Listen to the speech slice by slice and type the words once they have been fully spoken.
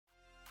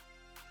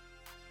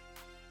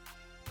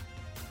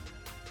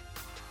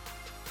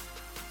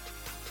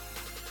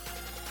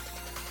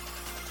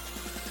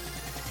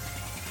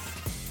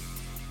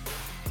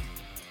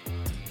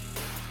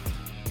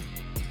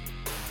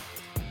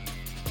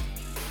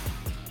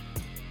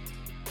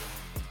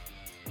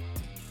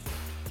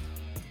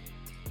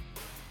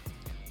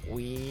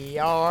We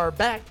are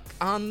back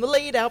on the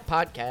Laid Out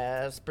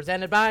Podcast,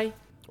 presented by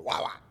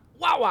Wawa.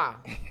 Wawa.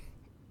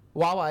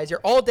 Wawa is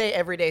your all-day,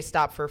 everyday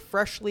stop for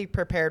freshly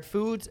prepared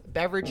foods,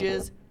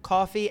 beverages,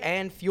 coffee,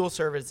 and fuel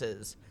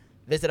services.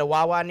 Visit a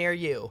Wawa near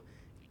you.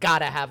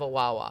 Gotta have a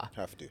Wawa.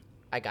 Have to.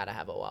 I gotta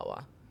have a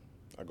Wawa.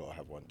 I gotta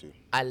have one too.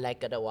 I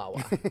like it a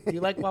Wawa.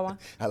 You like Wawa?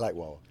 I like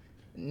Wawa.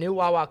 New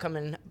Wawa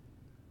coming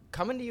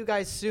to you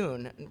guys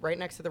soon, right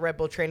next to the Red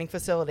Bull training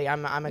facility.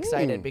 I'm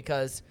excited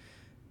because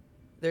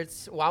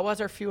Wawas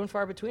are few and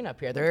far between up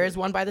here. There is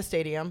one by the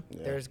stadium.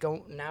 Yeah. There's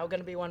now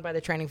going to be one by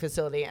the training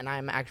facility, and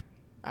I'm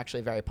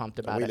actually very pumped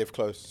about it. We live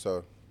close,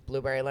 so.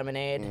 Blueberry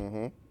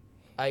lemonade,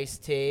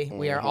 iced tea.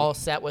 We are all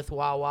set with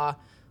Wawa.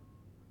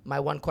 My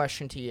one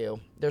question to you: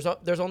 there's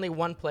only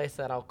one place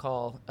that I'll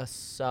call a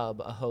sub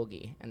a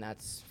hoagie, and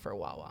that's for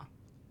Wawa.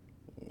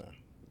 No.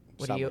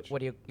 What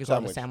do you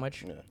call it? A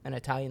sandwich? Yeah. An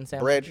Italian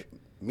sandwich? Bread,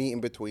 meat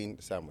in between,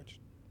 sandwich.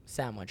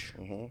 Sandwich.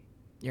 Mm-hmm.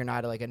 You're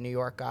not like a New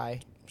York guy.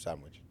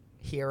 Sandwich.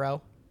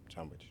 Hero.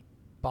 Sandwich.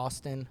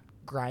 Boston.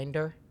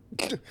 Grinder.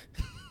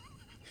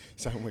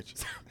 Sandwich.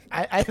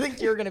 I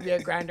think you're going to be a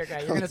grinder guy.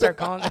 You're going to start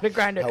calling it a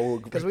grinder.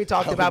 Because we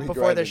talked about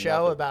before the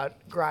show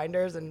about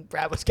grinders, and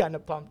Brad was kind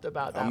of pumped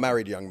about that. I'm a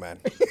married young man.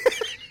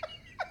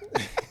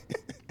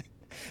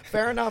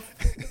 Fair enough.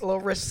 A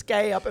little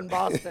risque up in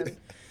Boston.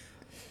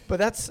 But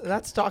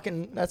that's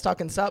talking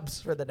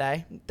subs for the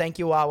day. Thank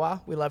you,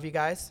 Wawa. We love you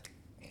guys.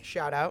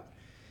 Shout out.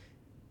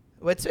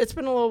 It's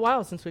been a little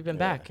while since we've been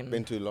back. And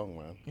been too long,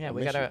 man. Yeah,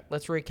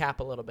 let's recap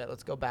a little bit.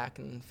 Let's go back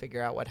and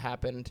figure out what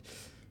happened.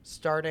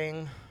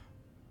 Starting,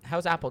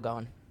 how's Apple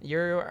going? You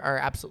are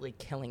absolutely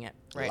killing it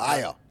right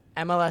Liar. now.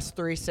 MLS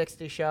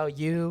 360 show.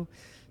 You,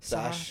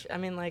 Sash. I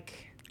mean, like.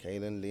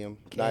 Kalen, Liam.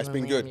 It's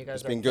been good.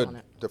 It's been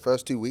good. The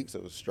first 2 weeks,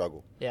 it was a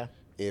struggle. Yeah.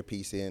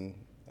 Earpiece in,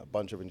 a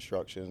bunch of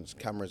instructions,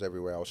 cameras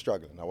everywhere. I was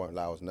struggling. I won't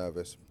lie, I was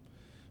nervous.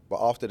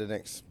 But after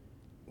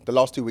the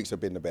last 2 weeks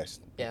have been the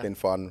best. Yeah. It's been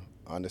fun.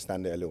 I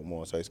understand it a little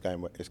more, so it's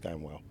going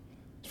well.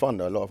 It's fun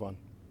though, a lot of fun.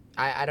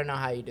 I don't know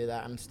how you do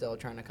that. I'm still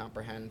trying to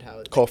comprehend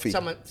how. Coffee.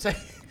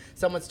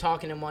 Someone's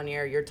talking in one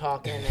ear, you're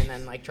talking, and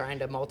then like trying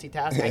to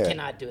multitask. Yeah. I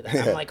cannot do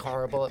that. I'm like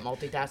horrible at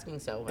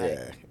multitasking. So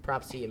hey,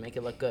 props to you. Make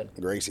it look good.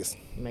 Gracious.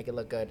 You make it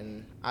look good,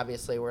 and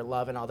obviously we're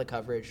loving all the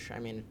coverage. I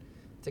mean,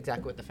 it's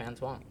exactly what the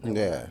fans want.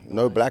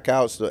 No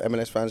blackouts. The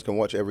MLS fans can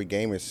watch every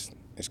game. It's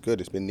good.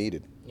 It's been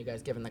needed. You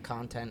guys giving the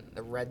content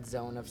the red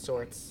zone of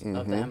sorts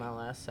of the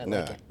MLS. I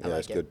like it.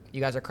 It's good.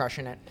 You guys are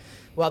crushing it.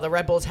 Well, the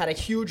Red Bulls had a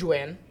huge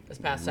win this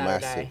past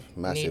Saturday.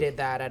 Massive. Needed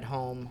that at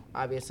home.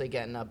 Obviously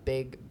getting a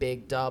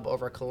big dub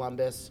over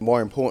Columbus.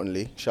 More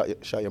importantly, shut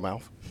your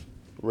mouth.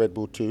 Red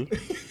Bull 2.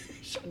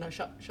 Shut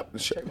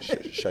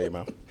your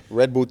mouth.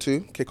 Red Bull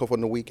 2, kickoff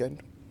on the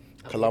weekend.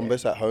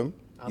 Columbus at home.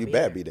 You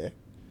better be there.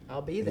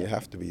 I'll be there. You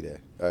have to be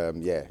there.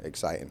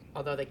 Exciting.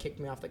 Although they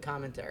kicked me off the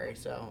commentary,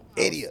 so.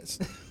 Idiots.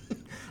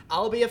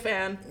 I'll be a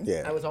fan.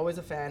 Yeah. I was always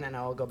a fan, and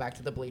I'll go back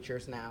to the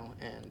bleachers now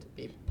and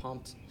be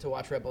pumped to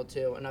watch Red Bull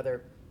 2.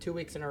 Another 2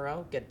 weeks in a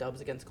row, get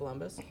dubs against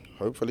Columbus.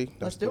 Hopefully.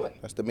 Let's do it.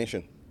 That's the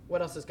mission.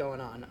 What else is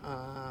going on?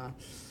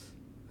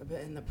 A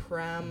bit in the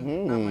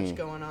Prem, not much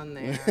going on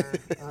there.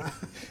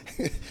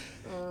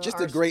 Just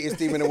the greatest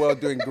team in the world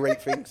doing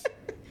great things.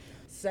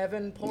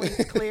 7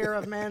 points clear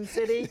of Man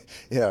City.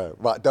 Yeah,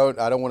 but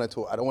I don't want to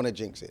talk. I don't want to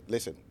jinx it.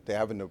 Listen, they're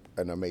having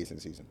an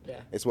amazing season. Yeah.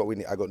 It's what we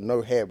need. I got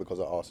no hair because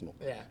of Arsenal.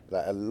 Yeah.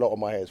 Like a lot of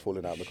my hair is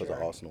falling out because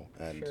of Arsenal.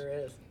 And sure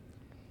is.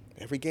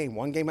 every game,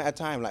 one game at a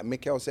time. Like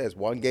Mikel says,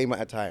 one game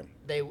at a time.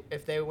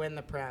 If they win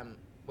the Prem,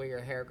 will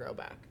your hair grow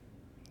back?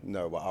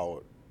 No, but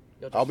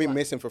I'll be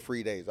missing for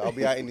 3 days. I'll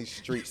be out in the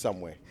streets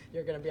somewhere.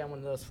 You're going to be on one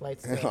of those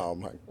flights. Oh,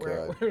 my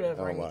God.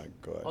 Oh, my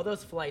God. All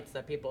those flights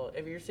that people,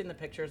 have you ever seen the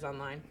pictures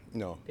online?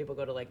 No. People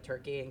go to, like,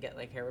 Turkey and get,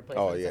 like, hair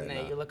replacements. Oh, yeah, and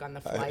then you look on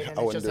the flight, and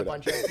I it's just a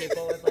bunch of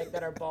people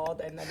that are bald,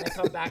 and then they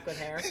come back with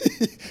hair.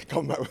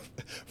 Come back with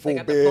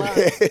full beard.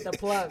 The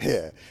plugs.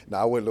 Yeah. No,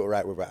 I wouldn't look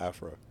right with an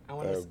afro. I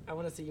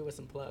want to see you with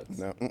some plugs.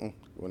 No,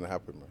 wouldn't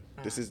happen,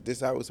 man. This is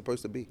how it was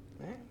supposed to be.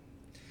 All right.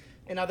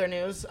 In other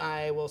news,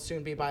 I will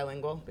soon be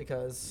bilingual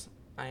because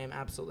I am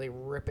absolutely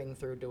ripping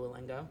through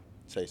Duolingo.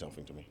 Say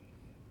something to me.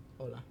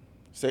 Hola.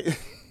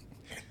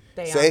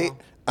 Say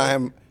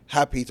I'm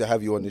happy to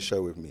have you on the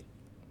show with me.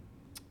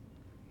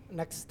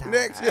 Next time.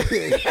 Next.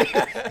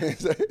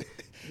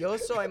 Yo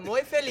soy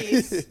muy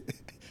feliz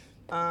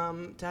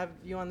to have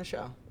you on the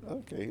show.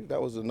 Okay, that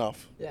was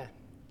enough. Yeah.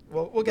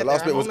 We'll get the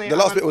last there. The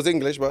last bit was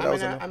English, but that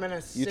was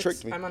enough. You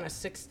tricked me. I'm on a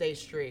 6-day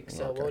streak,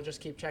 so we'll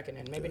just keep checking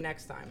in. Maybe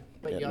next time.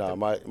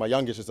 But my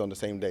youngest is on the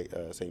same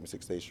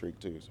 6-day streak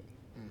too. So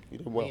you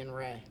did well. Me and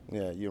Ray.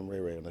 Yeah, you and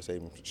Ray on the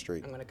same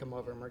streak. I'm gonna come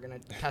over and we're gonna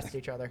test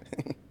each other.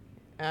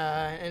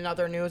 In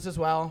other news as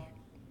well,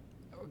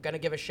 we're gonna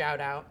give a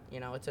shout out. You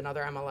know, it's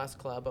another MLS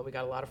club, but we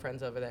got a lot of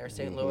friends over there.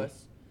 St. Louis,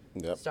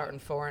 starting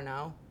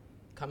 4-0,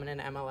 coming in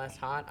MLS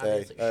hot.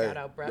 Obviously, shout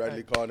out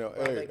Bradley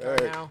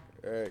Carnell.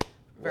 Hey.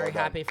 Very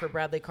happy for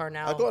Bradley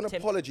Carnell. I got an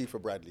apology for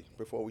Bradley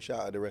before we shout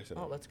out the rest of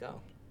them. Oh, let's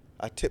go.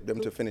 I tipped them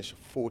to finish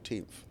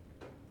 14th.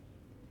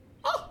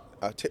 Oh!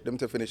 I tipped them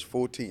to finish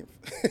 14th.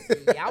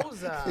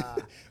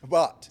 Yowza.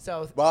 But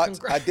So,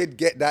 I did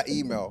get that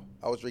email.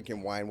 I was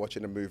drinking wine,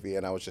 watching a movie,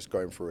 and I was just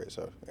going through it.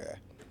 So, yeah.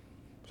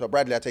 So,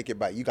 Bradley, I take it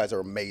back. You guys are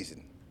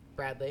amazing.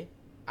 Bradley,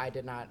 I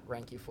did not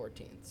rank you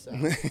 14th, so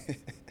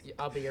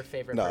I'll be your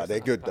favorite No, person they're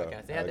on good, the though.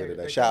 podcast. Yeah,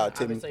 they're Shout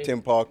good. out Obviously,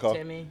 Tim Parker.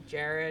 Timmy,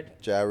 Jared.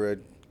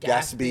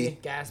 Gatsby.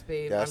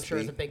 I'm sure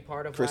is a big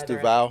part of Chris why they're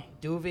Duval.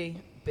 Duvey,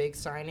 big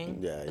signing.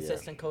 Yeah.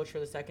 Assistant coach for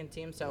the second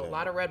team. So Yeah. a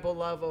lot of Red Bull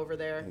love over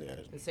there Yeah.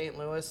 in St.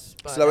 Louis.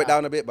 But, Slow it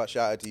down a bit, but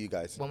shout out to you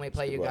guys. when we It's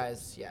play good you work.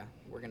 guys, yeah,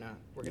 we're gonna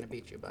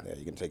beat you. But Yeah,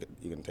 you can take it.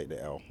 You can take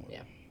the L.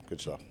 Yeah. Good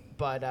stuff.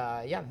 But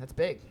yeah, that's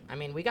big. I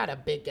mean, we got a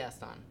big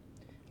guest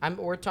on.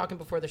 We're talking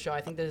before the show.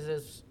 I think this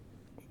is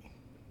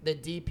the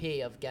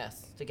DP of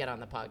guests to get on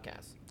the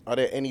podcast. Are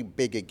there any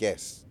bigger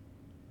guests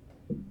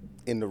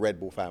in the Red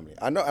Bull family?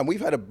 I know, and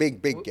we've had a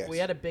big guest. We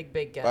had a big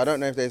guest. But I don't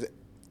know if there's.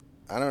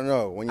 I don't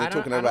know when you're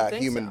talking about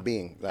human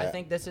being. Like, I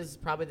think this is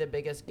probably the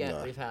biggest get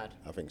no, we've had.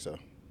 I think so.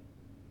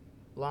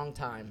 Long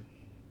time.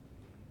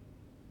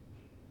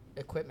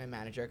 Equipment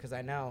manager, because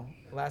I know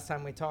last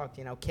time we talked,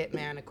 kit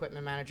man,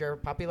 equipment manager.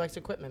 Poppy likes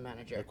equipment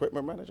manager.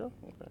 Equipment manager?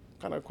 Okay.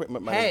 Kind of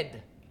equipment manager.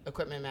 Head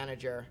equipment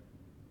manager,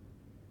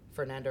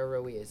 Fernando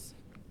Ruiz.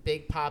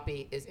 Big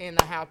Poppy is in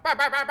the house. Bah,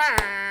 bah, bah,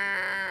 bah.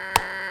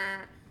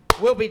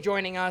 Will be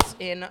joining us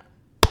in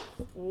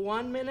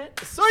 1 minute.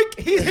 Psych!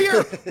 He's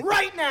here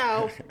right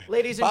now.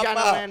 Ladies and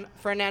gentlemen,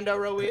 Fernando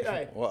Ruiz.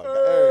 Hey. What?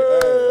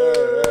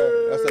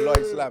 Hey. That's a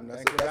Lloyd Slam.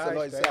 That's a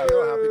Lloyd Slam. Thank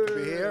you. Happy to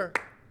be here.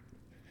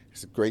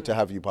 It's great to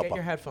have you, Get your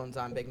Papa. headphones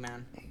on, big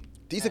man.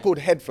 These are called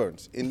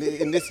headphones. In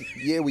this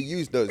year, we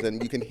use those,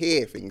 and you can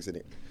hear things in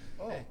it.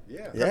 Oh,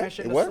 yeah. Yeah,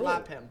 Permission it to works?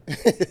 slap him.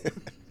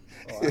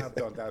 Oh, I have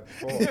done that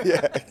before.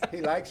 Yeah.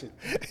 He likes it.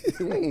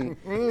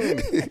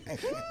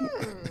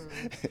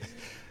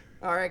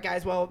 All right,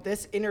 guys. Well,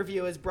 this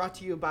interview is brought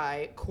to you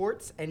by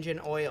Quartz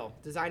Engine Oil,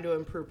 designed to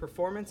improve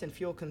performance and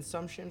fuel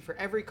consumption for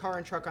every car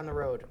and truck on the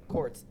road.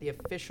 Quartz, the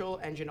official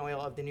engine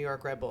oil of the New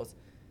York Red Bulls.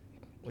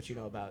 What you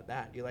know about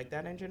that? You like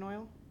that engine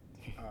oil?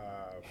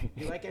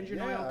 You like engine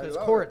yeah, oil? I Because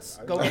love Quartz.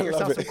 it. Go I get love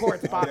yourself it. some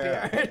Quartz, Poppy.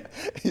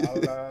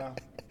 Yeah.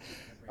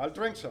 I'll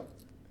drink some.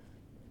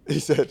 He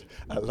said,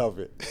 I love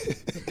it.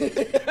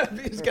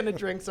 He's going to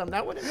drink some.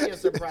 That wouldn't be a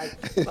surprise.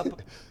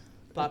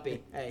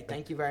 Poppy, hey,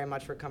 thank you very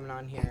much for coming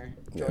on here,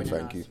 Yeah, joining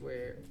thank us.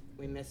 you.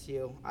 We miss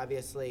you,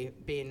 obviously,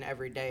 being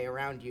every day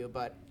around you,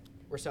 but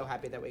we're so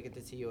happy that we get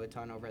to see you a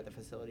ton over at the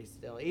facility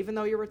still, even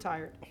though you're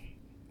retired.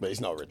 But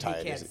he's not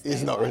retired. can't He's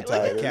stay not away.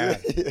 retired.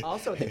 Look at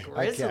Also, the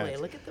grizzly. can't.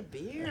 Look at the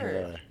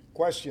beard.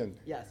 Question.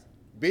 Yes.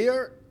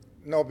 Beer?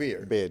 No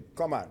beer. Beard.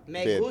 Come on.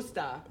 Me Beard.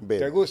 gusta. Te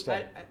Beard.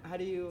 gusta? How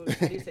do you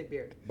say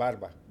beard?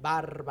 Barba.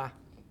 Barba.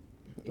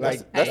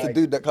 That's the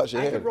dude that cuts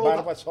your I hair. could roll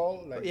Barba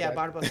sol? Like Yeah, that?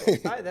 barba. All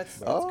right, that's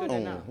good to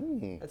know.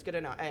 Oh. That's good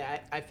to know. Hey,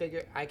 I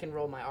figure I can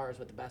roll my R's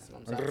with the best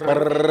of them. So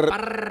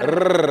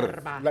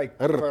Barba. Like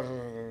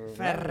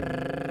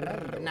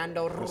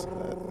Fernando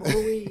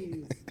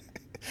Ruiz.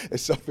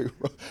 There's something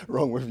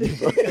wrong with you,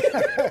 bro.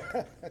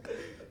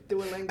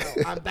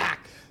 Duolingo. I'm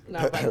back.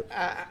 No, but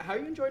how are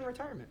you enjoying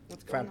retirement?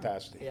 What's going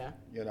fantastic. on? Yeah.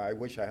 You know, I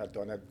wish I had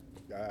done it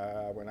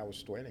when I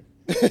was 20.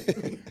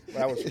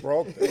 When I was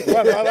broke.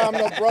 Well, I'm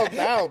not broke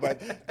now,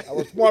 but I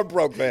was more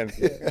broke then.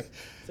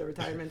 So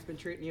retirement's been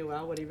treating you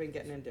well. What have you been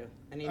getting into?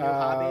 Any new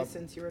hobbies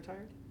since you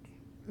retired?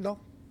 No.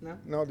 No?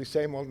 No, the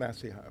same old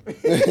nasty habit.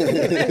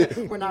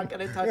 We're not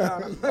going to touch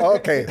on them.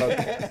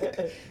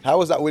 Okay. How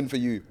was that win for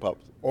you,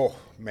 Pops? Oh,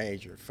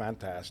 major,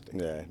 fantastic.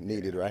 Yeah,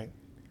 needed, right?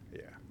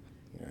 Yeah.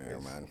 Yeah,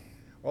 man.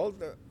 All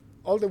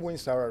the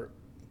wins are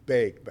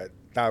big, but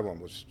that one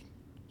was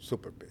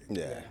super big.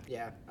 Yeah.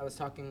 Yeah, I was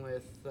talking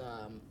with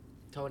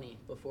Tony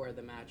before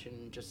the match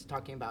and just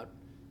talking about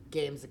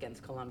games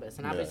against Columbus.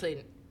 And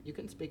obviously, you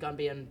can speak on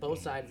being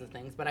both sides of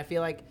things, but I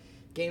feel like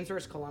games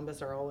versus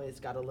Columbus are always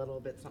got a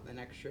little bit something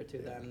extra to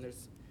them.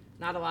 There's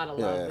not a lot of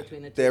love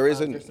between the two There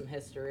clubs. isn't. There's some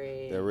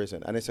history. There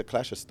isn't. And it's a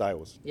clash of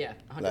styles. Yeah,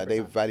 100%. Like, they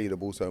value the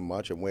ball so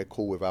much, and we're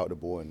cool without the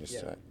ball. And it's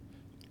Yeah. like,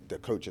 the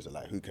coaches are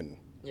like,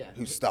 Yeah.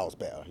 whose style's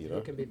better, you know?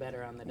 Who can be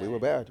better on the day? We were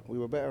better. We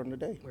were better on the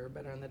day. We were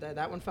better on the day.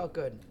 That one felt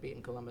good,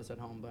 beating Columbus at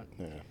home. But,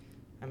 Yeah.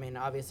 I mean,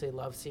 obviously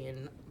love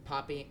seeing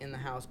Poppy in the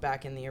house,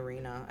 back in the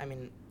arena. I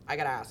mean, I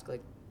got to ask,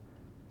 like,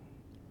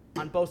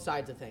 on both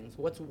sides of things,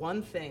 what's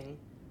one thing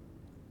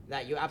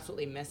that you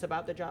absolutely miss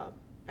about the job?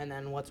 And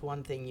then what's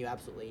one thing you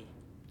absolutely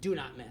do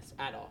not miss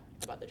at all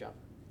about the job?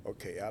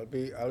 Okay,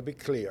 I'll be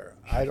clear.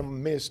 I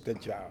don't miss the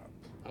job.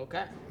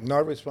 Okay.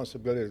 No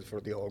responsibility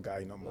for the old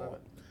guy no Love more.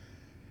 it.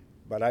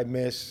 But I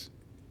miss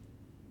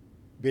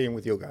being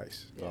with you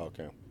guys. Yeah. Oh,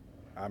 okay.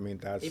 I mean,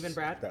 that's Even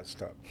Brad? That's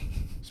tough,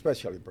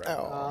 especially Brad.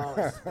 Oh,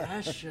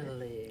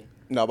 especially.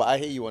 No, but I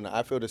hear you on that.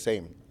 I feel the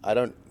same. I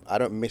don't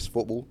miss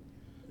football,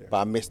 but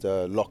I miss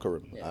the locker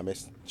room. Yeah. I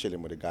miss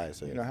chilling with the guys.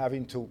 So. You know,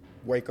 having to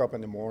wake up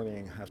in the morning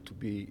and have to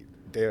be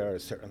there at a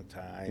certain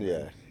time. Yeah.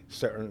 And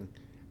certain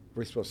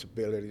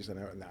responsibilities and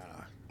everything.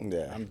 Nah,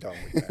 Yeah. I'm done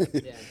with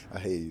that. Yeah. I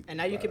hear you. And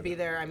now you can be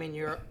there. I mean,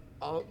 you're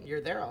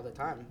there all the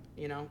time,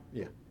 you know?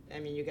 Yeah. I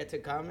mean, you get to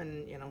come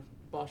and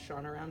boss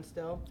Sean around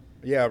still.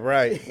 Yeah,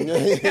 right.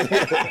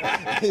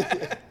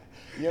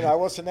 I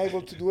wasn't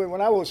able to do it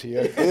when I was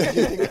here. Do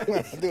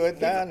it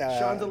now.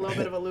 Sean's a little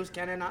bit of a loose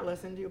cannon, not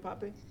listening to you,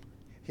 Poppy.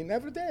 He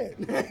never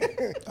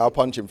did. I'll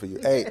punch him for you.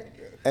 Hey,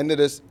 end of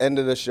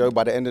the show.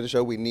 By the end of the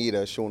show, we need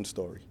a Sean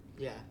story.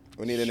 Yeah.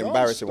 We need an Sean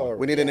embarrassing one. story.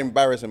 We need an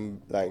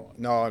embarrassing, like.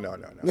 No.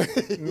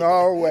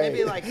 No way.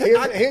 Maybe like-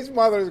 his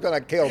mother is going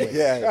to kill me.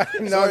 Yeah.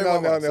 No.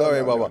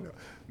 Sorry, Baba.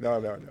 No.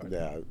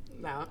 Yeah.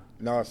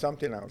 No,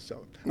 something else.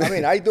 So, I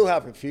mean, I do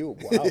have a few.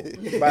 Wow.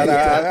 But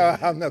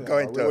I'm not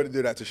going We to. wouldn't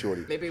do that to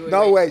Shorty. Maybe we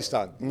No wait. way,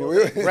 son.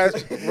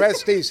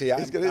 Rest easy.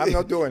 I'm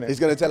not doing it. He's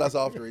going to tell us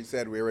after he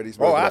said we already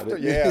spoke Oh, about after?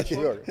 it. Yeah,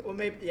 sure. Well,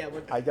 maybe, yeah.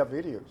 I got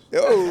videos.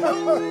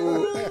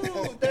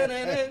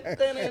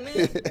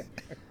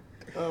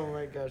 Oh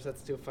my gosh,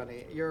 that's too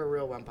funny. You're a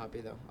real one,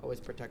 Poppy, though. Always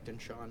protecting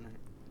Sean.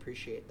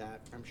 Appreciate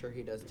that. I'm sure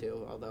he does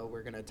too. Although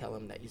we're gonna tell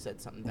him that you said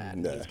something bad.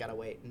 Nah. He's gotta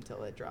wait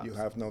until it drops. You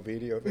have no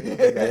video of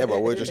it? Yeah,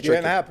 but we'll just It trick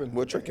can't him. happen.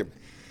 We'll trick him.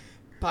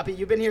 Poppy,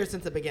 you've been here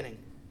since the beginning.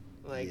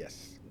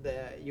 Yes.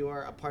 You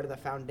are a part of the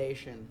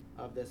foundation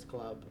of this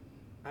club.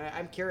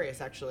 I'm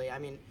curious, actually. I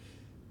mean,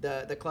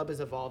 the club has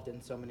evolved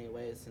in so many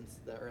ways since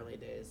the early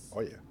days.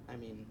 Oh, yeah. I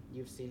mean,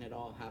 you've seen it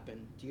all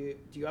happen. Do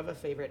you have a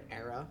favorite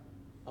era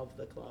of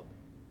the club?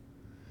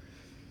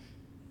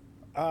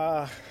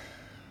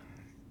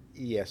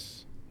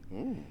 Yes.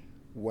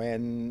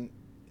 When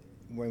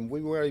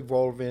we were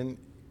evolving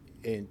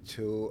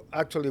into,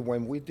 actually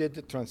when we did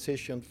the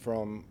transition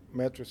from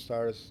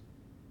MetroStars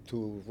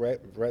to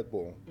Red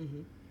Bull,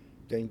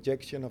 the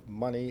injection of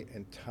money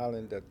and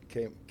talent that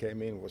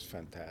came in was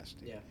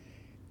fantastic. Yeah.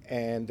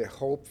 And the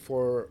hope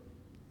for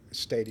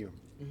stadium,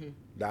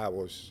 that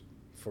was,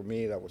 for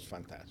me, that was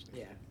fantastic.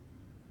 Yeah.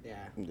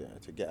 Yeah. Yeah,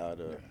 to get out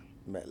of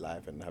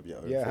MetLife and have your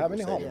own. Yeah, football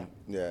having a home. stadium.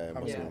 Yeah, it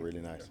must Yeah. have been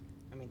really nice.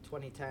 I mean,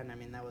 2010. I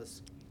mean, that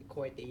was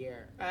quite the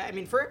year. I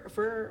mean,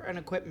 for an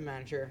equipment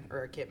manager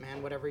or a kit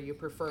man, whatever you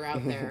prefer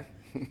out there,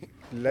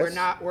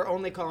 we're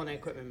only calling an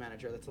equipment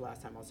manager. That's the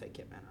last time I'll say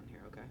kit man on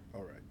here. Okay.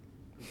 All right.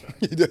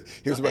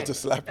 He was about to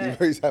slap you.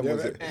 His hand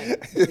was it?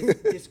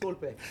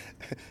 Disculpe.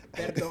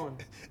 Perdón.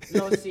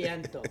 Lo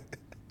siento.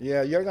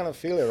 Yeah, you're going to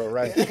feel it, all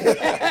right.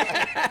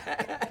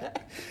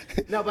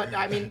 No, but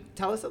I mean,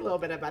 tell us a little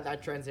bit about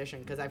that transition,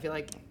 because I feel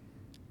like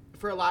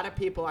for a lot of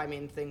people, I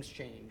mean, things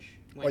change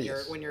when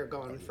you're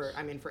going for.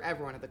 I mean, for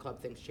everyone at the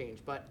club, things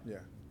change. But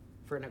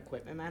for an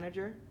equipment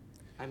manager,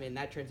 I mean,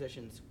 that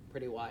transition's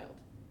pretty wild.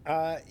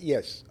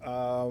 Yes.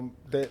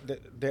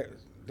 The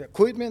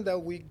equipment that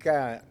we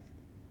got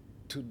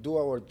to do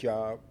our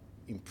job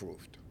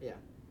improved. Yeah.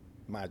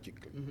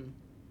 Magically,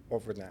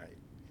 overnight.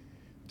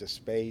 The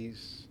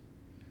space.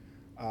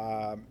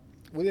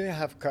 We didn't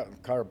have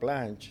carte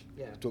blanche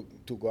to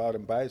go out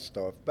and buy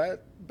stuff,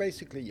 but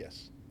basically,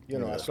 yes.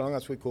 As long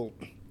as we could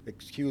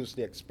excuse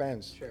the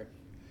expense,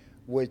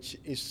 which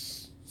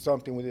is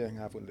something we didn't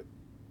have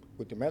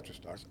with the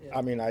MetroStars. Yeah.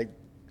 I mean, I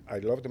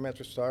love the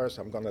MetroStars.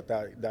 I'm going to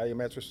die a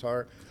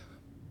MetroStar.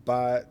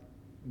 But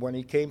when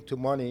it came to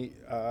money,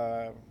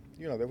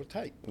 they were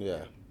tight.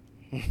 Yeah.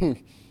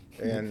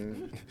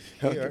 And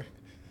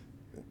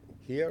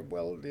here,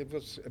 well, it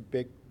was a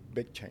big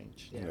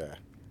change. Yeah.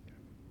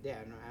 Yeah,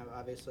 no,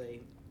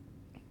 obviously.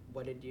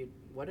 What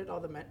happened to all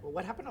the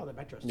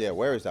Metro stores? Yeah,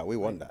 where is that? We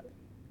won that.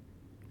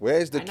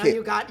 Where's the I know kit?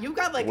 you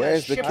got like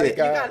Where's the kit? you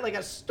got like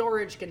a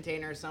storage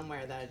container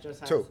somewhere that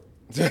just has Two.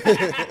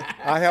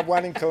 I have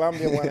one in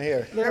Colombia, one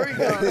here. There we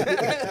go.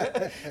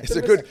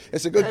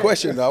 It's a good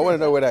question though. I want to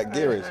know where that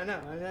gear is. I know.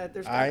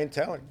 I ain't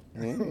telling.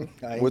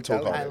 We'll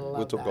talk I off. love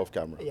We'll talk that. off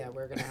camera. Yeah,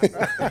 we're gonna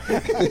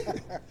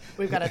have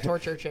we've got a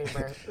torture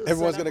chamber.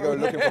 Everyone's set gonna up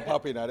go looking for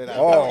Puppy now.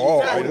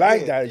 I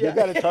like that. You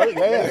got to talk.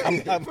 Yeah,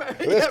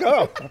 let's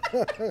go.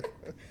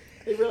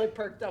 He really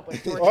perked up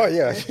with torture. Oh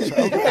yeah.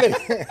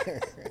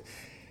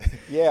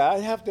 Yeah, I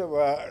have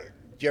the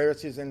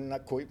jerseys and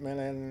equipment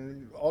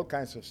and all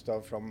kinds of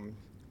stuff from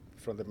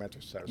the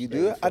MetroStars. You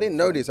do? I didn't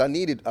know this.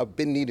 I've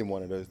been needing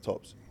one of those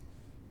tops.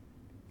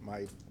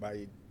 My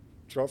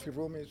trophy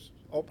room is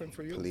open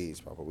for you. Please,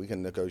 Papa. We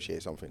can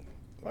negotiate something.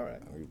 All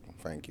right.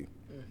 Thank you.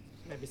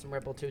 Maybe some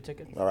Rebel 2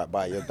 tickets. All right,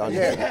 bye. You're done.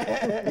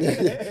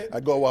 I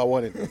got what I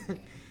wanted.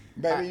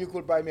 Maybe you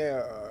could buy me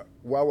a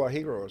Wawa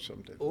Hero or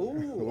something.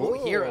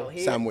 Ooh, hero.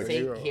 Sandwich. Say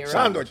Hero. hero.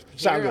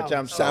 Sandwich.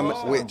 I'm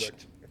Sandwich.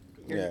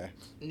 Your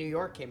New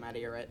York came out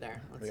of you right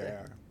there. Let's see.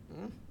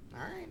 All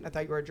right. I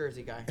thought you were a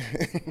Jersey guy.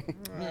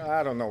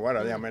 I don't know what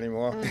I am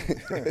anymore.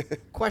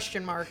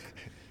 Question mark.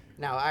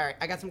 Now, all right.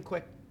 I got some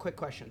quick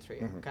questions for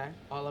you. Okay.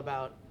 All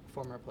about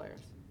former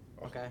players.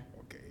 Okay.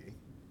 Okay.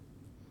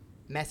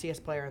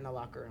 Messiest player in the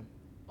locker room,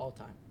 all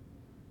time.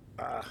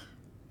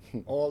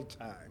 All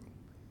time.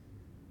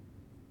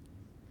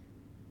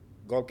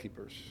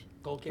 Goalkeepers.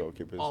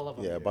 Goalkeepers. All of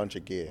them. Yeah, a bunch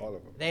of gear. All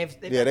of them. They've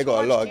They got a too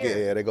lot much of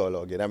gear. Yeah, they got a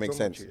lot of gear. That makes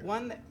Too much sense. gear.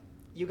 One that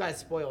you guys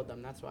spoiled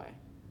them. That's why.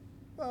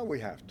 Well, we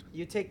have to.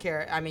 You take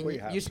care. I mean, We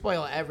have you to.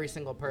 spoil every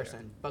single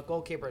person, but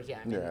goalkeepers, yeah.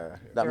 I mean, Yeah, that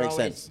they're makes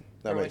always- sense.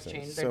 they're That makes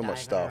always sense. they're So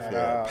much diving stuff.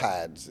 around. Yeah,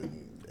 pads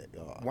and.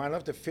 One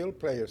of the field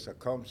players that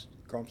comes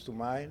comes to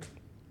mind,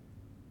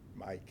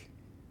 Mike.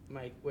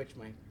 Mike, which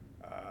Mike?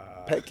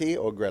 Petke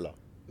or Grella?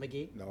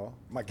 McGee? No,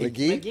 McGee.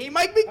 McGee,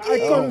 Mike McGee. I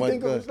couldn't my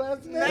think of his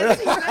God. last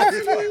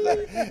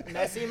name.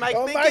 Messi, Mike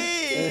Oh,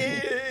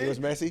 McGee. He was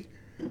Messi?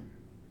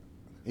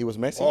 He was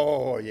Messi?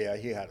 Oh, yeah,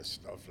 he had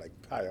stuff like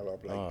piled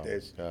up like Oh,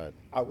 this. God.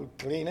 I would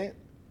clean it.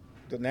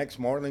 The next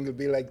morning, it'd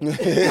be like,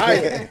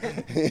 tired.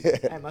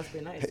 That must be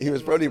nice. He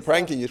was probably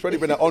pranking you. It's probably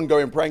been an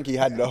ongoing prank he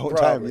had the whole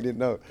time. You didn't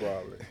know.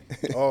 Probably.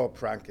 Oh,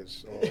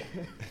 prankers. Oh.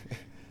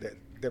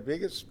 The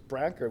biggest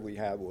pranker we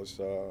had was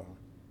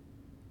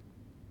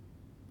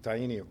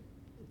Tainio.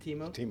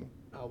 Timo?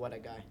 Oh, what a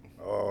guy.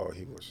 Oh,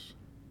 he was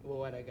Well,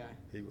 what a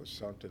guy.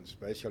 something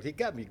special. He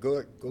got me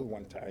good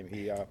one time.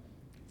 He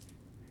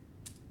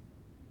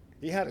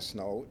had a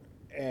snow,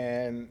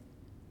 and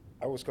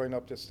I was going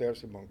up the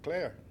stairs in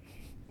Montclair,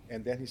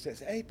 and then he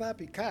says, "Hey,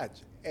 Papi, catch!"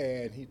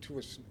 And he threw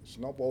a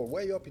snowball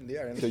way up in the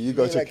air, and So you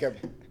go me to- like a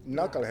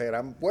knucklehead.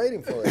 I'm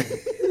waiting for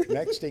it.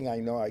 Next thing I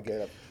know, I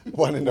get a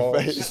One in the ball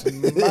face.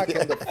 smack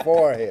in the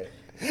forehead.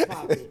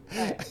 Poppy.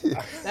 Hey,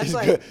 that's He's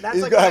like got- that's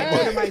he's like got what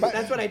I do to more- my,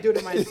 that's what I do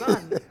to my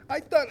son. I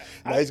thought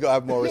Now he's got to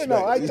have more You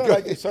know, I respect. thought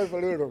I deserved a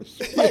little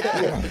respect.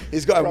 You know.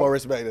 He's got to have From- more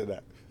respect than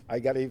that. I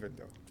got even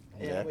though.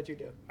 Yeah, Yeah. what'd you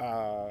do?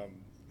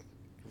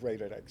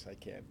 Rated X, I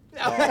can't.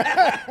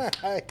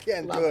 I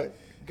can't Love do it. it.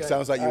 Good.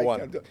 Sounds like you I won.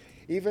 can't do it.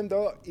 Even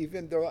though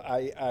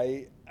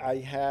I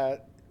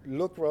had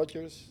Luke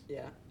Rogers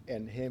Yeah.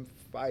 and him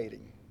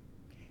fighting,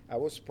 I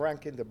was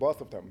pranking the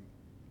both of them,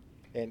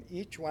 and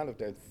each one of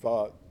them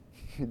thought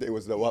It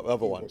was the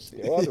other one. was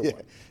the other Yeah.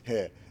 one.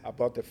 Yeah.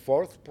 About the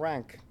fourth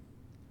prank,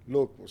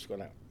 Luke was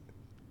gonna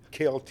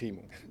kill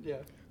Timo. Yeah.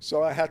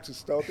 So I had to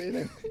stop in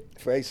and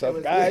face It up.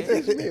 was Guys, me.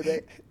 it's me.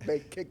 They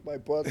kicked my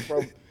butt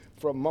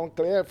from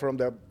Montclair, from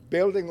the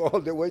building all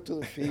the way to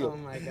the field. Oh,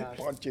 my gosh.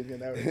 Punching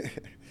and everything.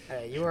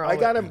 Hey, you were I always,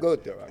 got him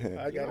good though. I you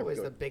got were him always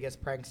the good.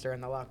 biggest prankster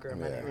in the locker room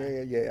Yeah.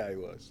 anyway. Yeah, I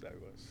was.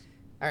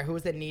 All right, who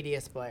was the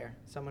neediest player?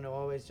 Someone who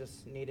always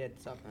just needed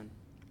something.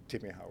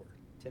 Timmy Howard.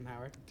 Tim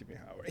Howard? Timmy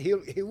Howard.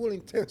 He will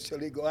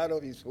intentionally go out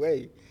of his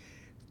way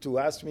to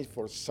ask me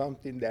for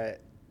something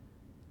that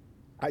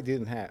I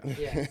didn't have.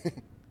 Yeah.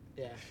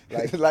 Yeah.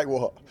 Like- Like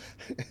what?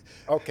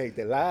 Okay,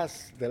 the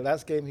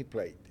last game he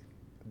played,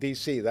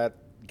 DC, that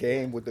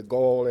game with the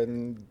goal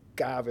and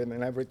Gavin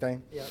and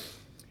everything. Yeah.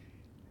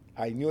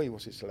 I knew it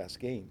was his last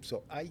game,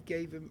 so I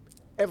gave him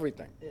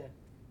everything. Yeah.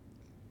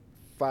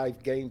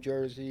 5 game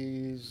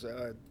jerseys,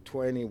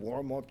 20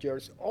 warm-up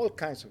jerseys, all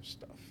kinds of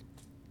stuff.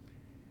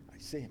 I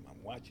see him,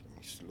 I'm watching him,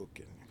 he's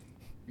looking.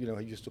 You know,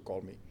 he used to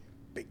call me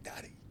Big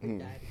Daddy.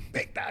 Daddy.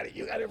 Big Daddy,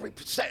 you got every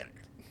percent.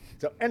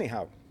 So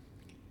anyhow,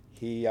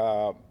 he's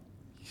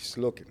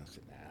looking. I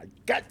said, I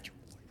got you,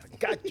 I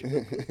got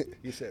you.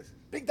 He says,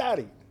 Big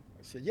Daddy.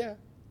 I said, yeah.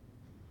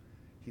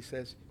 He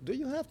says, do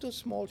you have those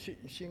small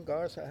shin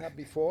guards I had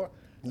before?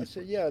 I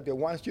said, yeah, the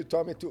ones you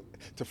told me to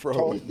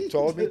throw.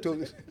 told me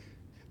to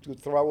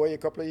throw away a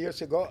couple of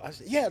years ago. I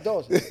said, yeah,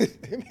 those.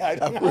 I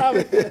don't have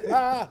it.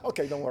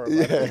 Okay, don't worry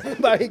about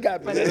it. But he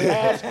got me. But The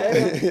last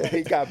game,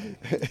 he got me.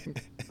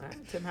 All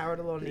right, Tim Howard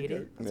a little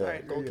needy. That's Yeah. all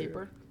right,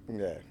 goalkeeper.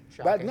 Yeah.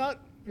 But Shocking.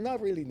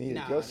 not really needed.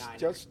 No, just no, no.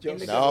 just In the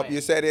just good No, way.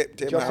 you said it.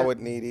 Tim Just a- Howard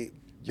needy.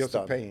 just a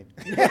Done. pain.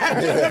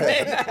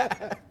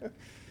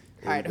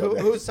 All right,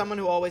 who's someone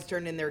who always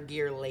turned in their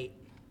gear late?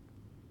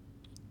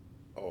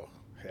 Oh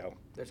hell.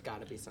 There's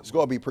got to be someone. It's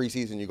got to be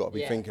preseason. You got to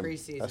be Yeah, thinking.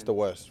 preseason. That's the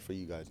worst for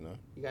you guys, no?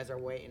 You guys are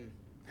waiting.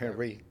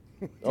 Henry.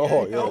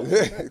 Oh no.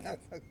 yeah.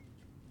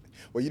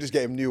 Well, you just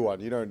get him new one.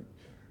 You don't.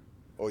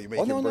 Or you make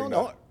Oh him no bring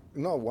no that.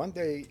 no! One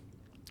day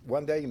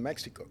in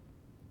Mexico.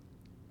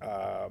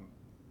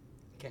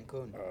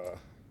 Cancun.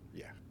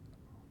 Yeah,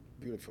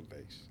 beautiful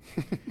days.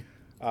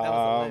 That was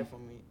the life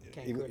when we It,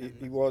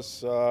 Cancun. it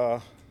was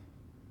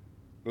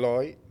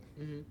Lloyd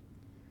Mhm.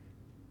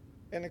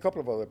 and a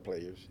couple of other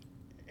players,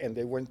 and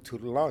they went to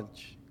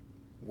lunch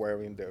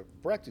wearing their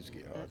practice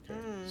gear. Okay.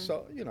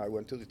 So I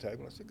went to the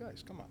table. I said,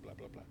 "Guys, come on, blah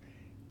blah blah."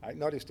 I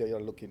noticed they are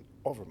looking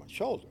over my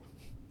shoulder.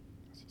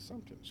 I said,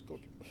 "Something's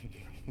cooking."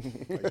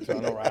 I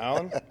turn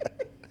around.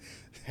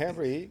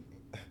 Henry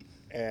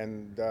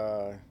and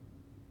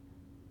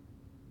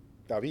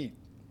David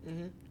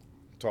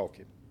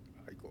talking.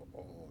 I go,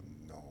 "Oh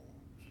no!"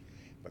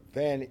 But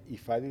then,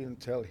 if I didn't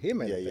tell him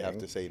Yeah, anything, you have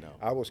to say no.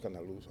 I was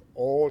gonna lose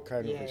all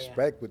kind Yeah, of yeah.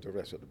 respect with the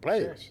rest of the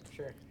players.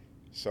 Sure.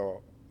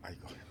 So I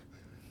go,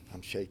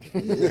 I'm shaking.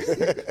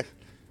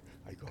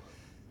 I go,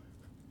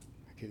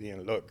 he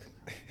didn't look.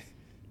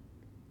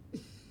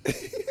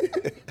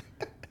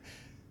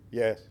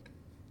 Yes.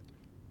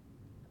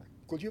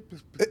 Could you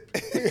please,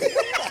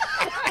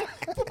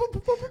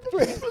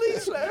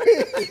 Please, sir.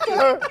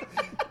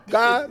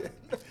 God,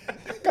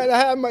 can I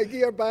have my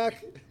gear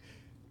back?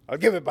 I'll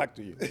give it back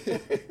to you.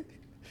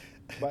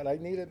 But I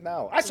need it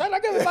now. I said I'll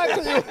give it back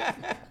to you.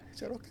 I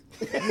said,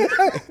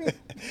 okay.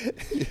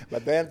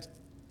 But then,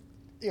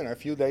 a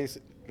few days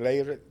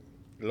later,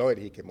 Lloyd,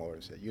 he came over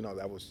and said,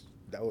 that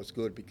was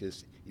good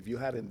because if you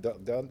hadn't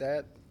done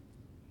that,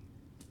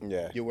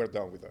 Yeah. you were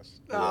done with us.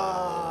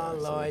 Oh,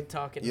 Lloyd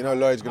talking. You know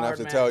Lloyd's gonna have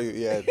hard to man. tell you.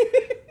 Yeah.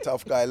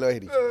 Tough guy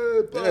lady. I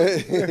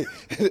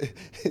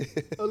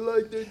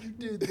like that you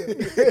did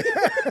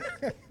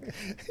that.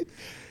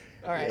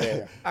 All right.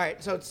 Yeah. All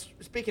right. So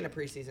speaking of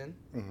preseason,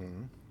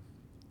 Mm-hmm.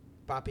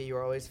 Poppy, you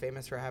were always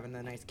famous for having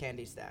the nice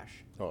candy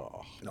stash.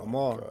 Oh, No my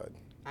more. God.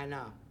 I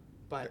know,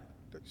 but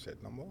They said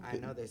no more. I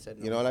know they said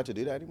no. You're not allowed to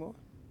do that anymore?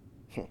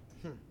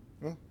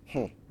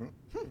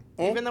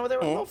 Even though there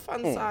were little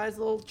fun size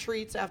little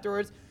treats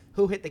afterwards.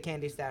 Who hit the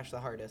candy stash the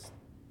hardest?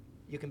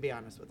 You can be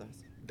honest with us.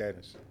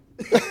 Dennis.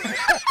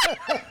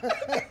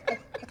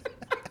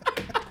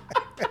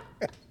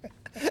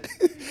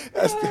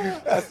 That's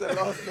the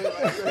last thing.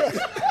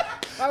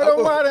 I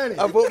don't want any.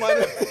 I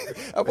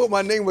thought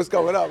my name was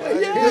coming up. Right?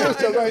 Yeah.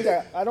 So like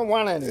that. I don't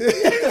want any.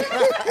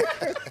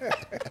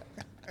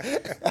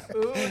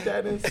 Ooh,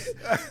 Dennis.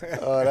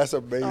 Oh, that's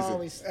amazing. Oh,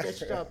 we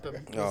stitched up him.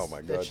 Oh,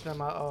 my God. Stitched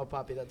him up. Oh,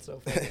 Poppy, that's so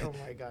funny. Oh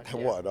my God. Yeah.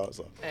 What an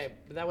answer. Hey,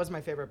 but that was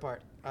my favorite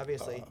part.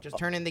 Obviously, just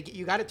turning the.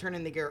 You got to turn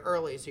in the gear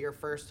early, so you're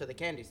first to the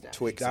candy stash.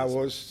 Twixes. That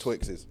was-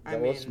 Twixes.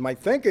 That was my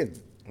thinking.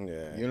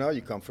 Yeah. You know,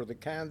 you come for the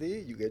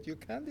candy, you get your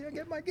candy, I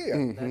get my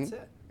gear. That's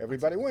it.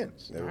 Everybody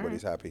wins.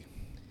 Everybody's happy.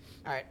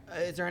 All right.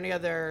 Is there any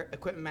other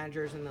equipment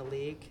managers in the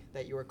league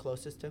that you were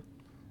closest to?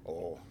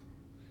 Oh.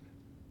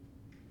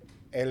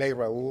 L.A.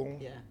 Raul,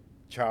 Yeah.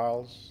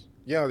 Charles.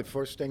 You know, the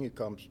first thing it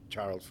comes,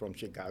 Charles from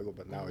Chicago,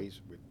 but now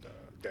he's with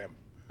them.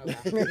 Okay.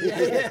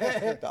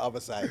 Yeah. The other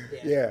side.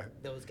 Yeah.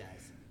 Those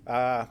guys.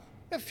 A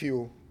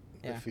few.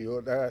 Yeah. A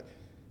few.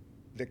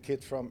 The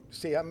kid from,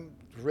 see, I'm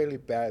really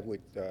bad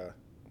with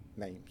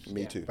names.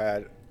 Me too.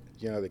 But,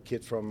 you know, the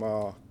kid from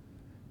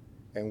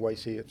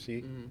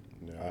NYCFC,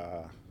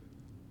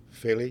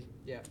 Philly.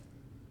 Yeah.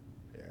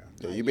 Yeah.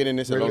 Yeah, you've been in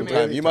this a Really, long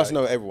really time. You must tight.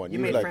 know everyone. You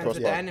You've made like friends crossed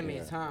with the paths.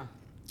 enemies, Yeah. huh?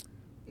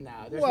 No,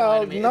 there's no Well,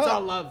 enemy. not- It's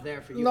all love there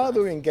for you. Not guys.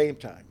 during game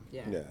time.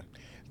 Yeah. Yeah.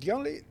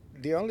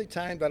 The only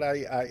time that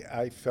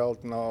I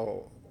felt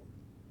no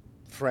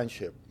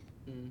friendship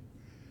Name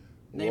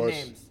was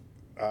names.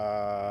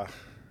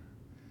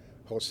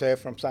 Jose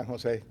from San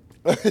Jose.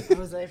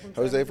 Jose from.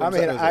 Jose from I mean,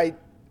 San Jose.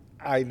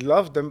 I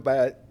loved them,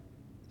 but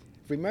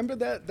remember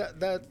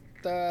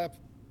that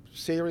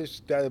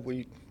series that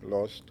we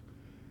lost,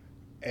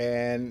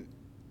 and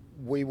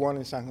we won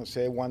in San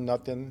Jose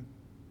 1-0.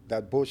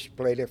 That Bush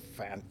played a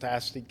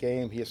fantastic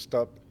game. He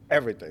stopped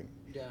everything.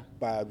 Yeah.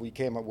 But we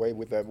came away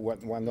with a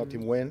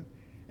 1-0 win,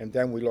 and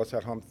then we lost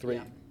at home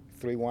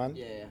 3-1.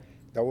 Yeah. Yeah.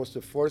 That was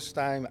the first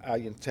time I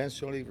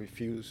intentionally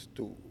refused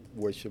to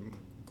wish him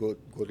good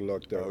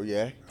luck there. Oh,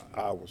 yeah?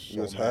 I was so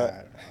You was mad.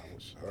 hurt? I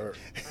was hurt.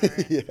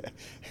 Right. Yeah.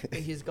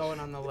 He's going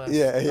on the list.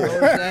 Yeah, yeah.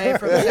 Jose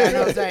from San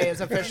Jose is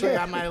officially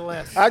on my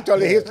list.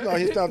 Actually,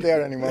 he's not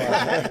there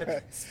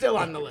anymore. Still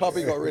on the list.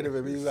 Poppy got rid of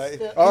him. He's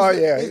like, Oh,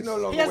 yeah. he's no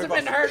longer He hasn't with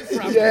been us. heard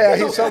from. Yeah,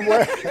 he's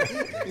somewhere.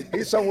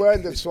 He's somewhere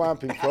in the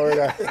swamp in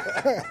Florida.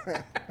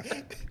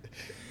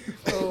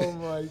 Oh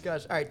my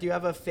gosh. All right. Do you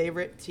have a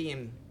favorite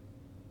team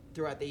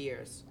throughout the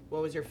years?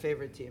 What was your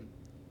favorite team?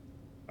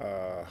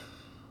 Christ.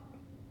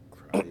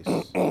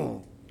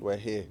 We're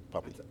here,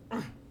 Poppy.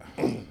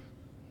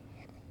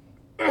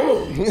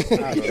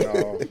 I don't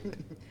know.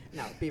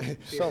 No, be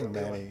So real.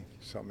 many.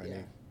 Yeah.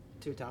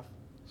 Too tough.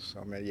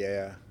 So many.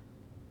 Yeah.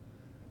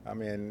 I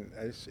mean,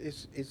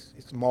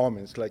 it's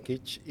moments. Like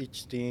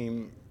each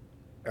team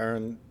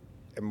earned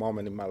a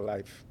moment in my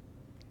life.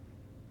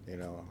 You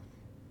know,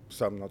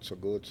 some not so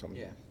good, some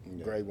Yeah.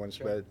 great ones,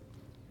 Sure. but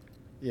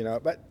you know.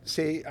 But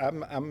see,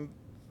 I'm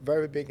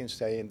very big in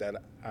saying that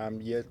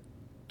I'm yet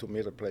to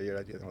meet a player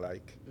I didn't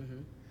like.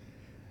 Mm-hmm.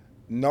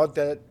 Not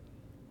that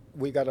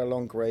we got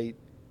along great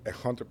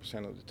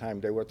 100% of the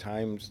time. There were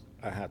times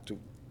I had to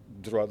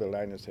draw the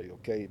line and say,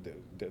 okay,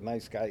 the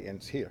nice guy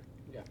ends here.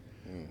 Yeah.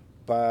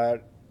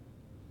 But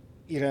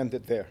it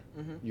ended there.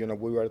 Mhm. You know,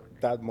 we were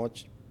that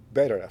much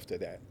better after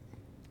that.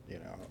 You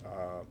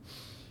know,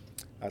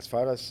 as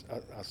far as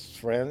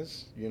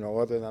friends, you know,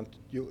 other than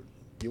you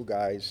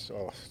guys,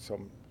 or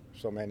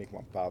so many,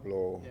 Juan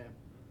Pablo, Yeah.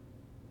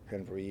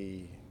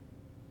 Henry,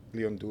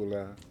 Leon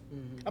Dula.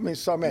 Mhm. I mean,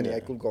 so many. Yeah. I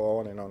could go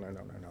on and on and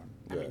on and on.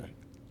 I Yeah. mean,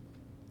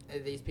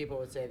 these people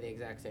would say the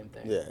exact same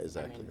thing. Yeah,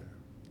 exactly.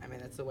 I mean,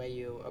 that's the way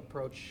you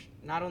approach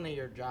not only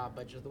your job,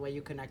 but just the way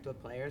you connect with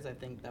players. I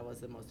think that was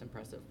the most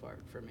impressive part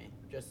for me.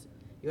 Just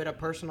you had a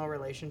personal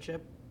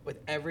relationship with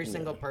every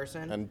single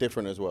person, And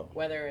different as well.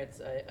 whether it's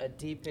a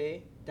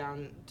DP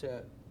down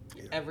to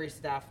every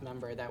staff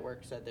member that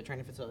works at the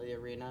training facility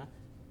arena.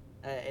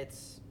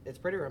 It's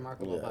pretty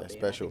remarkable, Yeah, Bubby. it's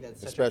and I think special. that's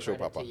It's such a special,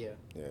 credit Papa. to you.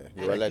 Yeah, And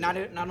you're a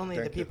legend. not only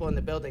Thank the you. people in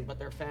the building, but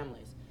their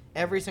families.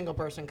 Every single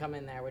person come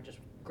in there would just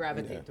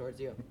gravitate Yeah. towards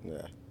you.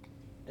 Yeah.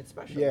 It's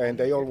special. Yeah, man. and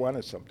they all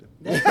wanted something.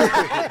 I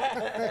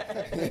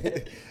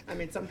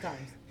mean,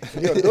 sometimes.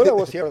 Leon Dula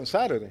was here on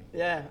Saturday.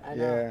 Yeah, I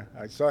know. Yeah,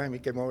 I saw him. He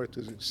came over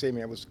to see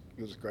me. It was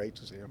great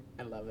to see him.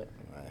 I love it.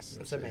 Nice.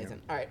 It's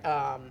amazing. All right.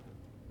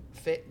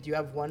 Do you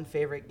have one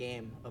favorite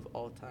game of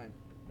all time?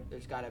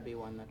 There's got to be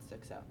one that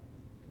sticks out.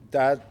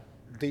 That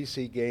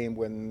DC game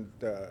when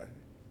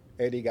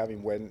Eddie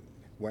Gavin went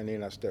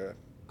in as a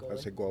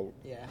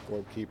Yeah.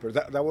 goalkeeper.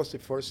 That was the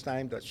first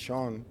time that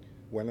Sean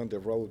went on the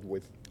road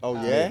with. Oh,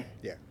 yeah?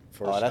 Yeah.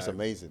 first Oh, that's time.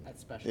 amazing.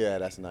 That's special. Yeah,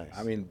 that's nice.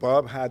 I mean,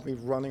 Bob had me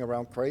running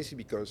around crazy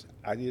because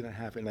I didn't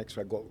have an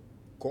extra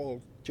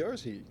gold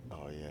jersey,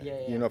 oh yeah. Yeah,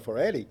 yeah. you know, for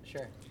Eddie.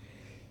 Sure.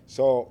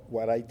 So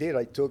what I did,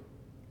 I took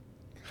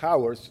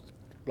Howard's,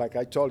 like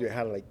I told you, I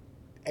had like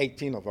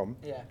 18 of them,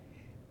 Yeah.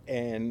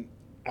 and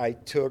I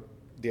took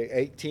the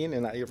 18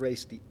 and I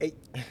erased the 8.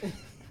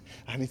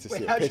 I need to Wait,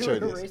 see a how'd picture you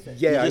of this. erase it?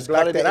 Yeah, You I just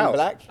blacked colored it it in out.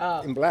 black?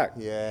 Oh. In black.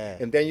 Yeah.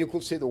 And then you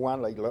could see the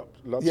one like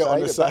lopsided. Yeah,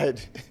 on the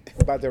side.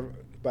 But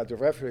the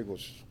referee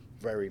was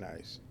very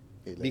nice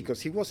He let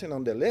because he wasn't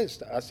on the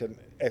list as an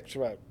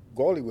extra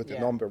goalie with the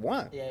Yeah. number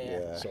 1. Yeah, yeah.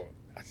 Yeah. So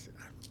I said,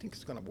 I don't think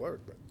it's gonna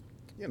work, but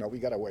you know, we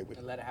got away with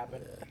And it. let it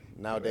happen.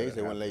 Nowadays,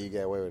 they wouldn't let you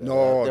get away with it.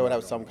 No, They would no,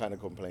 have no, some no. kind of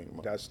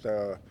complaint. That's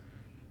the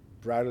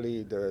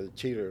Bradley the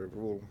cheater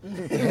rule.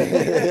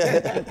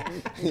 Yeah.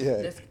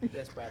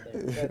 This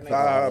Bradley. That makes,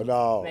 Oh,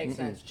 no. makes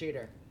sense.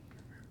 Cheater.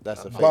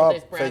 That's a Bob-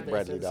 fake, fake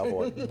Bradley, the other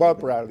one. Bob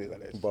Bradley,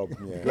 that is. Bob,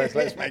 yeah.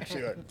 Let's make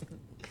sure.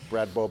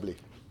 Brad Bobley.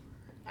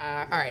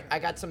 All right, I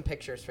got some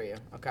pictures for you.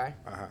 Okay.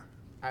 Uh-huh.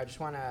 I just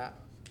wanna.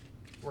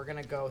 We're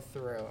gonna go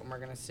through and we're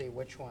gonna see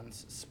which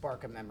ones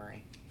spark a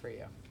memory for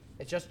you.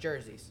 It's just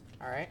jerseys.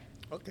 All right.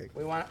 Okay.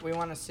 We want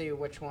to see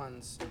which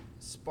ones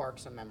spark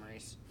some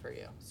memories for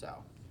you. So.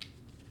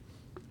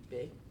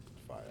 B.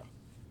 Fire.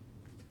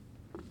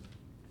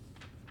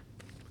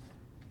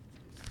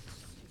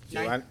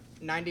 Giovanni?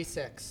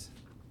 96.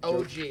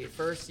 OG,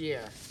 first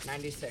year,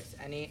 96.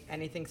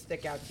 Anything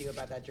stick out to you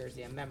about that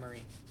jersey? A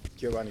memory?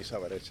 Giovanni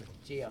Savarese.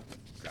 Gio.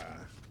 Uh,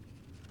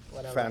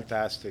 Whatever.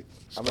 fantastic,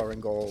 scoring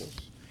goals.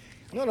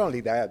 Not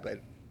only that, but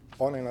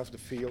on and off the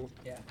field,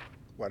 Yeah.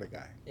 what a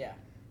guy. Yeah.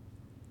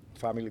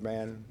 Family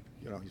man,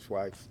 you know, his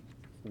wife,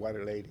 what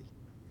a lady.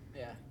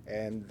 Yeah.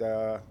 And,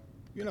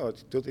 you know,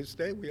 to this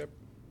day, we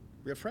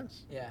are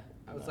friends. Yeah.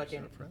 I was Nice, lucky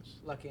our friends.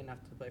 enough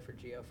to play for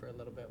Gio for a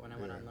little bit when I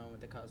went Yeah. on loan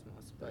with the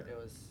Cosmos, but Yeah. it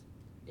was,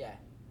 yeah.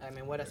 I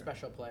mean, what a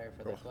special player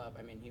for the Oh. club.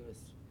 I mean, he was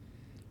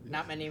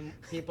not many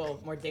people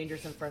more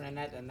dangerous in front of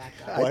net than that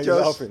guy. Why are you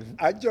laughing?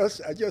 I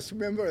just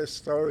remember a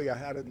story I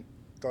hadn't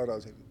thought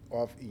of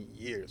in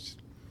years.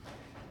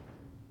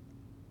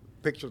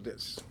 Picture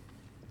this.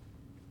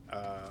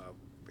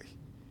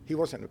 He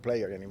wasn't a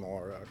player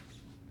anymore.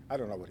 I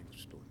don't know what he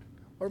was doing.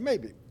 Or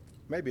maybe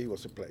he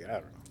was a player. I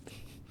don't know.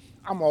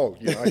 I'm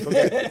old, you know, I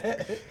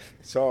forget.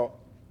 So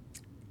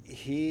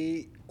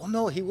he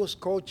was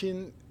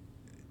coaching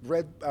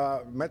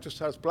Metro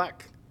Stars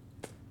Black,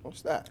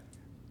 What's that?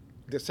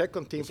 the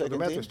second team for the second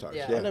Metro team? Stars.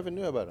 Yeah. I never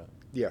knew about that.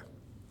 Yeah.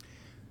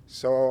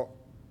 So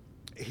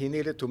he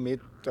needed to meet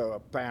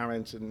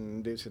parents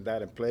and this and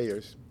that and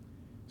players.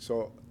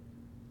 So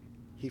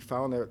he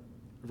found a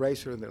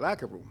razor in the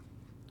locker room.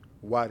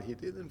 What he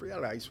didn't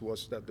realize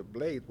was that the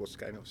blade was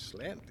kind of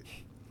slanted.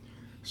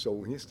 So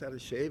when he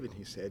started shaving,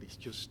 he said he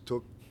just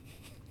took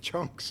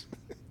chunks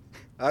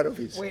out of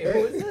his Wait, hair.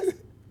 who is this?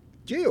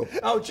 Gio.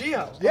 Oh,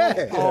 Gio.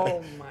 Yeah.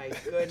 Oh my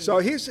goodness. So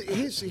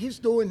he's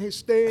doing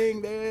his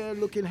thing there,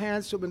 looking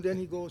handsome, and then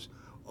he goes,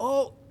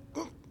 "Oh,"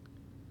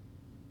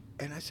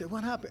 and I said,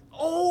 "What happened?"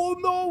 "Oh,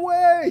 no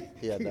way!"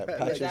 He had that like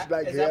patches. is that,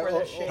 black is that hair. where Oh,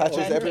 the oh, shaved Patches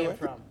head came everywhere?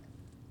 from?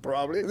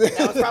 Probably. That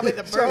was probably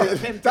the birth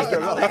of him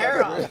taking all the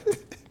hair off.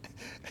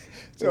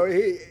 So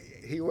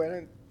he went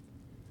and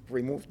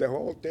removed the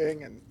whole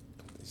thing, and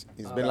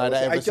He's been like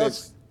that I ever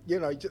just, you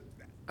know,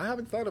 I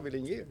haven't thought of it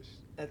in years.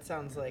 That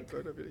sounds like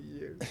Thought of it in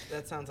years.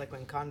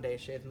 when Conde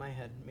shaved my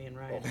head, me and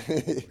Ryan.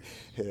 since.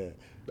 Yeah.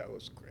 That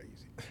was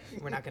crazy.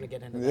 We're not going to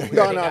get into that. We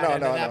No, already no, got no,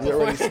 into no, that no. You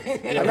already-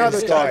 before. Another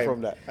Start time.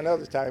 from that.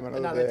 Another time.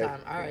 Another day.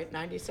 time. All right,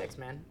 96,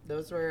 man.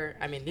 Those were,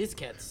 I mean, these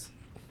kids.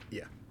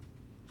 Yeah.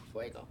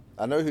 Fuego.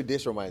 I know who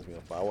this reminds me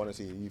of, but I want to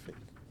see who you think.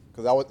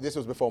 Because this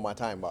was before my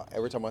time, but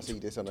every time I see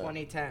this on a,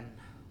 2010.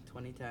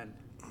 2010.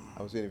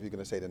 I was wondering if you're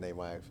going to say the name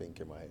I think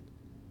in my head.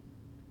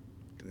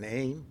 The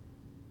name.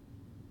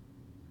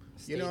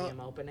 You know- Stadium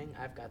opening.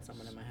 I've got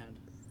someone in my head.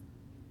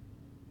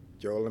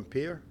 Joel and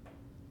Pierre.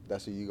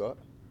 That's who you got?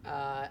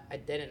 I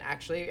didn't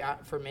actually.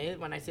 For me,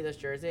 when I see this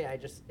jersey,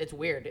 it's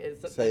weird.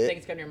 It's the Say it. thing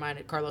that's coming to your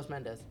mind. Carlos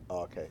Mendez.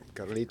 Oh, okay.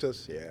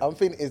 Carlitos. Yeah. I'm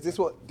thinking, is this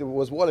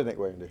was Wallenek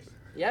wearing this?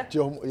 Yeah.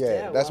 John,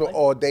 yeah, that's Wally. what,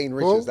 or Dane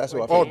Richards. That's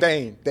what I Oh, think.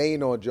 Dane.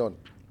 Dane or John.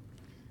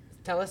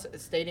 Tell us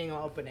stadium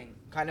opening,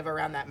 kind of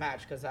around that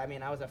match, because I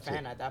mean I was a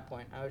fan at that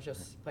point. I was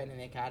just playing in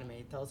the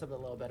academy. Tell us a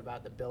little bit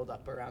about the build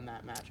up around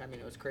that match. I mean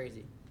it was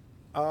crazy.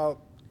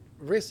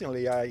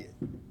 Recently, I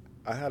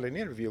had an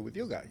interview with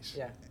you guys.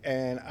 Yeah.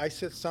 And I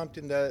said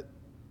something that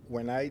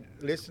when I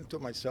listened to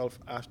myself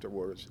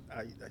afterwards,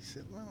 I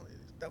said, well,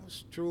 that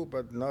was true,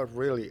 but not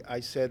really.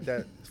 I said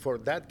that for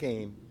that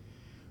game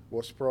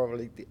was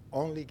probably the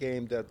only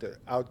game that the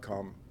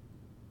outcome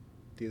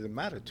didn't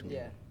matter to me.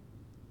 Yeah.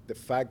 The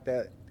fact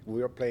that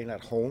we were playing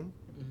at home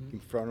Mhm. in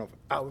front of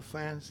our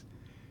fans,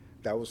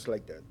 that was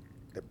like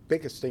the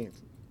biggest thing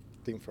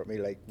for me.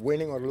 Like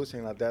winning or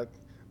losing at that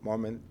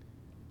moment,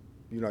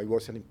 you know, it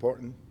wasn't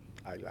important.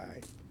 I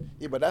lied.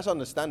 Yeah, but that's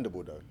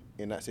understandable though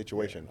in that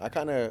situation. I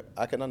can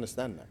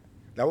understand that.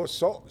 That was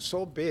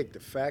so big. The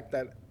fact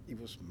that it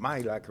was my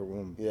locker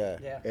room. Yeah.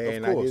 Yeah.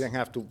 And Of I course. didn't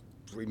have to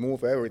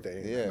remove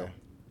everything. you Yeah. know.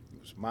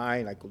 was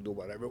mine. I could do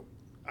whatever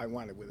I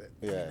wanted with it.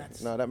 Yeah.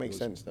 No, that makes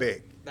sense. Though.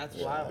 Big. That's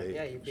Yeah, wild. big,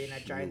 Yeah, you being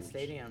at Giant huge.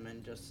 Stadium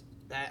and just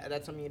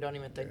that's something you don't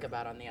even think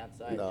about on the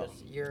outside. No.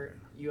 Just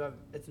you have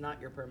it's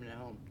not your permanent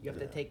home. You have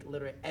to take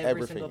literally every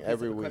Everything, single piece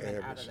every of week.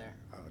 equipment out of there.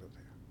 Out of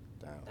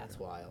there. Damn. That's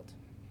wild.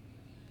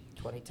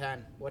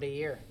 2010. What a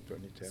year.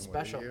 2010.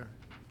 Special. What a year.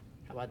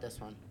 How about this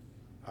one?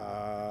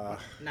 Uh,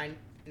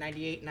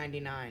 98,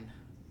 99.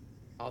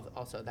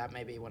 Also, that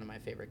may be one of my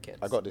favorite kits.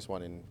 I got this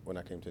one when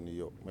I came to New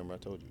York. Remember I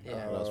told you?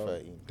 Yeah. When I was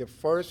 13. the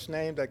first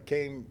name that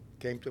came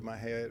to my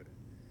head,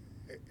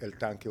 El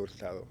Tanque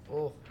Hurtado.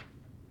 Oh,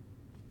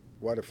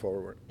 What a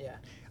forward. yeah.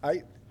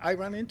 I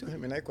ran into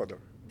him in Ecuador.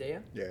 Do you?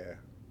 Yeah.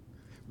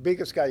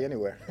 Biggest guy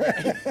anywhere.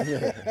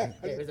 Yeah,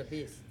 he was a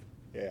beast.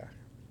 Yeah.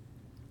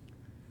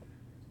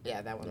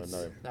 Yeah, that one's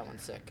no. that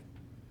one's sick.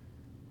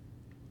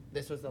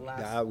 This was the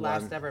That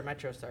last one- ever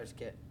Metro Stars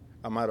kit.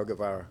 Amado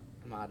Guevara.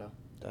 Amato.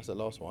 That's the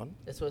last one.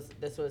 This was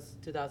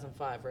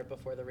 2005, right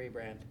before the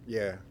rebrand.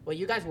 Yeah. Well,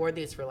 you guys wore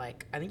these for I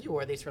think you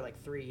wore these for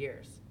 3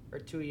 years or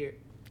 2 years,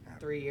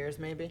 3 years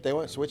maybe. They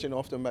weren't switching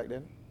often back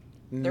then.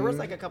 There was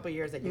a couple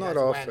years that you Not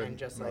guys went often, and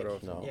just not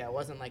often. No. yeah, it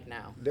wasn't like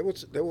now.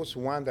 There was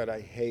one that I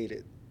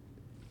hated,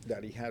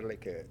 that he had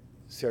like a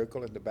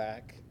circle in the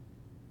back,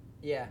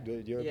 Yeah. Do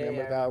you yeah,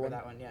 remember I that one?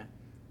 That one, yeah.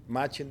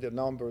 matching the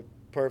number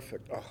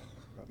perfect. Oh,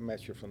 I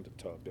measured from the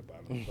top to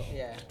bottom. So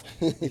Yeah.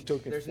 it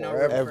took me There's no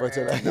forever. room for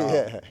Everton. error. No.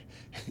 Yeah.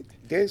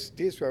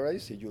 This were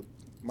easy. You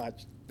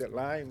match the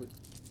line, with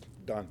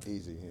done.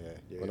 Easy, yeah.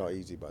 Yeah. Well, not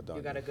easy, but done.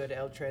 You got a good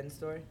El Tren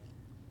story?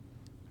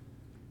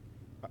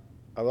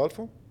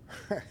 Adolfo?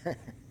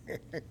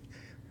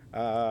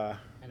 I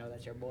know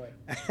that's your boy.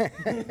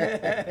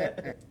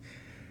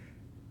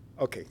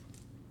 Okay.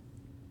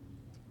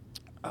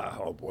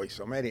 Oh boy,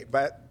 so many.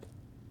 But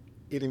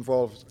it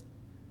involves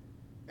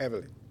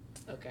Evelyn.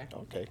 Okay.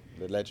 Okay.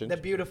 The legend. The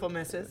beautiful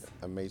missus.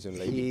 Amazing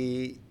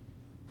lady.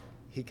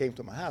 He came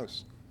to my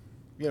house.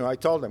 You know, I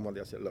told him one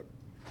day, I said, look,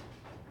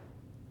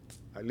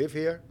 I live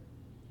here.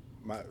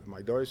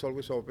 My door is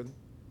always open.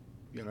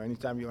 You know,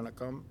 anytime you want to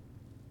come,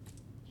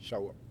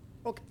 show up.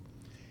 Okay.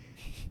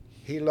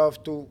 He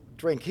loved to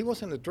drink. He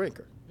wasn't a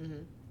drinker,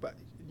 Mm-hmm. but,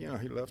 you know,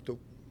 he loved to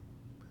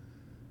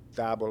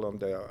dabble on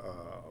the,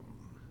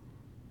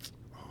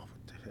 what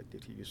the heck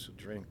did he used to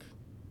drink?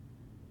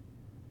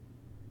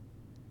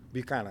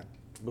 Buchanan.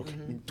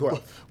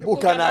 12.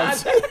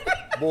 Buchanans.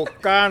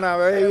 Buchanan,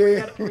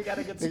 Hey, baby. we got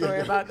a good story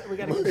about that. We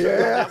got a good story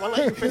about that. We'll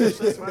let you finish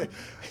this one.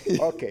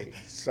 Okay,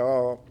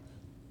 so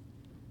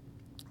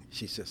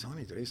she says,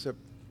 honey, there is a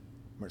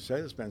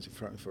Mercedes-Benz in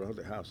front of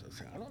the house. I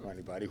said, I don't know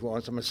anybody who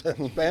wants a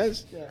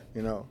Mercedes-Benz. Yeah.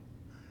 You know.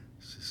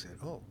 She said,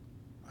 oh,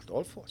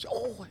 Adolfo. I said,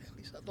 oh, hell,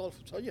 he's Adolfo.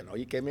 So, you know,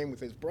 he came in with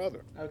his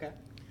brother. Okay.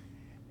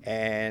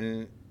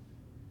 And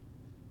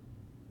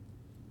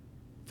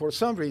for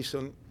some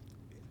reason,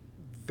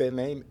 the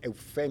name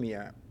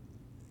Euphemia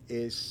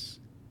is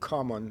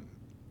common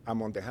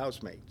among the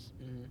housemates.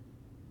 Mm-hmm.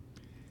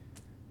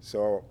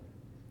 So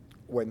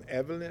when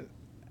Evelyn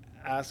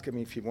asked him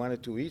if he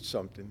wanted to eat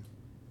something,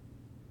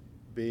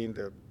 being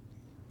the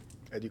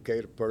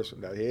educated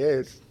person that he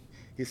is,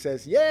 he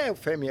says, yeah,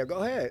 Euphemia,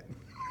 go ahead.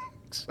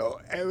 So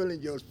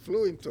Evelyn just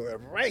flew into a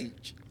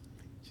rage.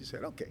 She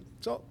said, okay.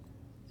 So,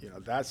 you know,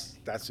 that's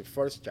the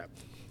first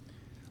chapter.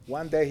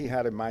 One day he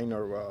had a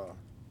minor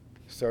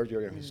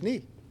surgery on his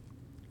knee.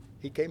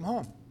 He came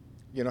home.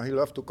 You know, he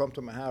loved to come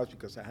to my house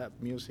because I had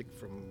music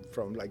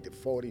from like the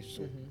 40s.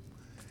 So.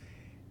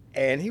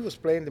 And he was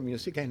playing the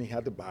music and he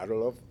had the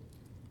bottle of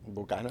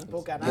Buchanan.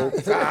 Buchanan.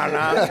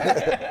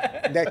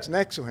 Buchanan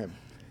next to him.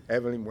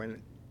 Evelyn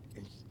went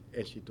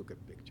and she took a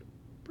picture.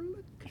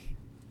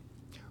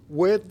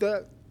 With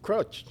the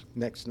crutch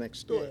next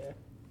to it.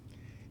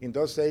 In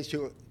those days,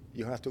 you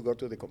have to go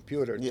to the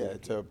computer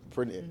To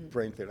print it.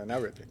 print it and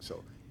everything.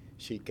 So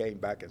she came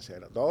back and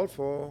said,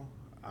 Adolfo,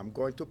 I'm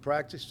going to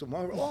practice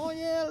tomorrow. Oh,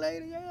 yeah,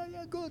 lady, yeah,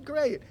 good,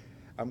 great.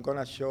 I'm going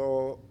to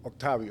show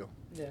Octavio.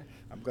 Yeah.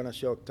 I'm going to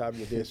show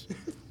Octavio this.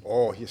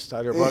 Oh, he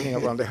started running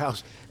around the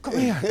house. Come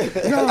here.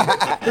 No,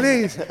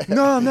 please.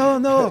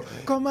 No.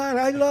 Come on,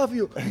 I love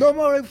you. No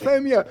more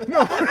Euphemia.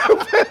 No more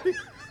Euphemia.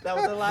 That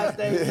was the last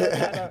day. He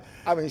said that,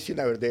 I mean, she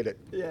never did it.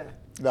 yeah.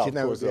 No, She of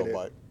never course did not, it.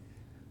 Mike.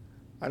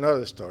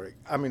 Another story.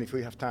 I mean, if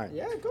we have time.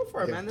 Yeah, go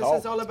for it, Yeah. man. This Oh.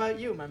 is all about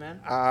you, my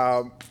man.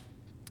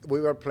 We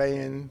were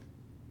playing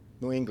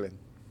New England,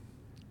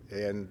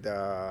 and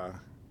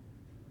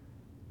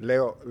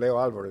Leo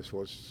Alvarez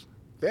was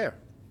there.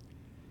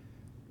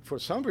 For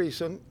some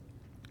reason,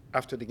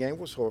 after the game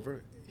was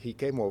over, he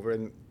came over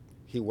and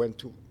he went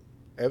to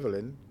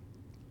Evelyn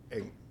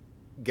and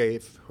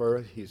gave her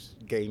his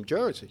game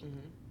jersey.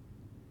 Mm-hmm.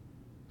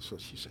 So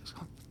she says,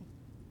 huh?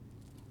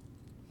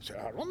 I said,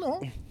 I don't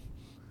know.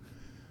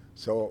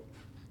 So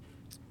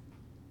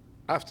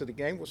after the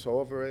game was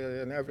over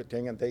and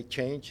everything, and they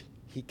changed,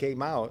 he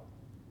came out,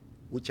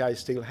 which I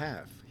still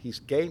have, his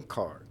game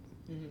card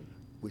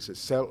with a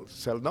cell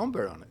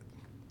number on it.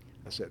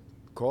 I said,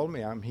 call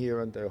me, I'm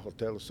here in the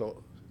hotel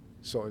so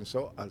and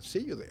so, I'll see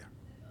you there.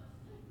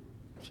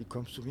 She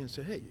comes to me and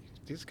said, hey,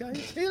 this guy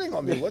is hitting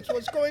on me. What's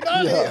going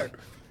on here?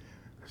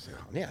 I said,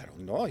 honey, I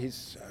don't know.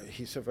 He's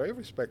a very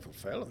respectful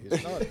fellow.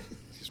 He's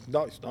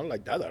not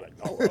like that I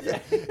know of.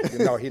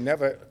 He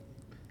never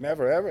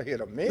ever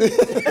hit on me.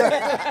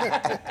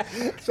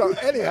 So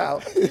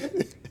anyhow,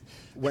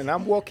 when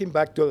I'm walking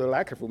back to the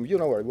locker room, you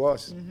know where it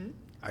was. Mm-hmm.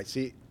 I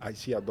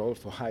see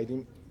Adolfo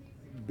hiding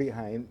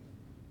behind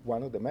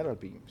one of the metal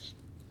beams.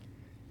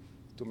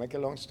 To make a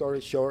long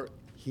story short,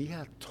 he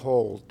had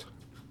told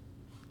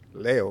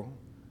Leo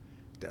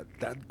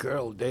that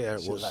girl there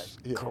was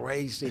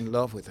crazy in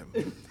love with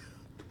him.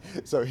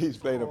 So he's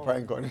playing a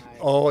prank on him.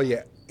 Oh,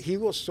 yeah. He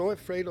was so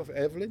afraid of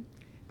Evelyn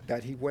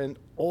that he went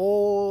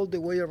all the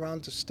way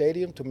around the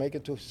stadium to make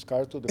it to his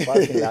car to the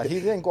parking lot. He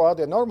didn't go out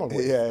the normal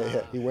way.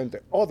 Yeah. He went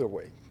the other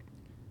way.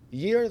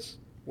 Years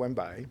went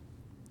by.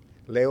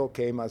 Leo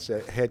came as a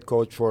head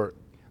coach for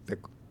the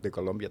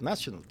Colombian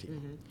national team.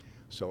 Mm-hmm.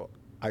 So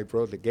I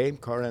brought the game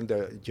car and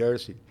the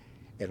jersey,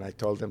 and I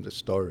told him the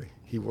story.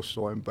 He was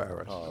so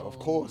embarrassed. Oh, of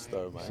course,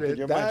 though, man. Said, Can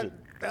you imagine?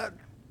 That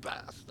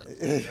bastard.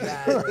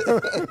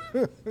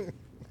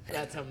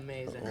 That's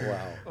amazing.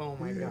 Wow. Oh,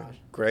 my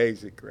gosh.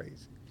 Crazy.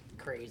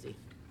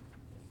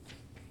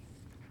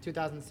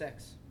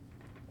 2006.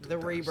 The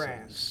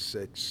rebrand.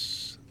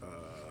 2006.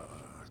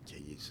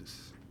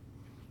 Jesus.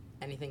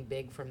 Anything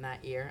big from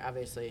that year?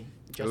 Obviously,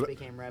 just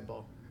became Red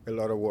Bull. A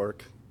lot of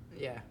work.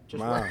 Yeah.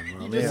 Just Man, work. You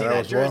man, just see that that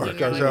was jersey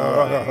work. and you're like,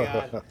 oh, my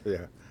God.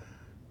 Yeah.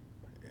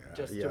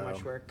 Just too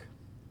much work.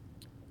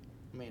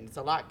 I mean, it's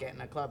a lot getting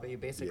a club, but you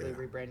basically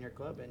rebrand your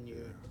club and you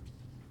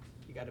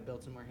got to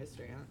build some more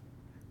history, huh?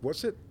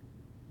 Was it?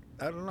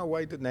 I don't know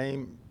why the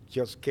name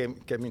just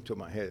came into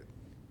my head.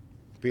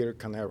 Peter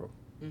Canero.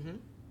 Mm-hmm.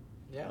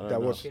 Yeah.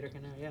 That was Peter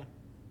Canero. Yeah.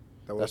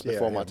 That's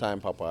before my time,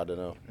 Papa. I don't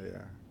know.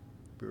 Yeah.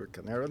 Peter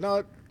Canero.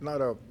 Not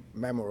a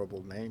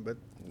memorable name, but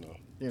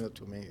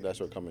to me. That's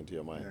what come into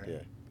your mind.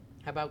 Yeah.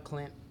 How about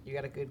Clint? You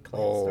got a good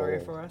Clint story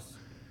for us?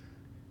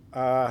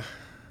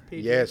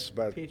 PG? Yes,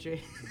 but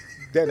PG.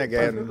 Then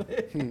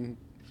again,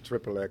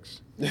 Triple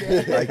X.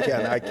 I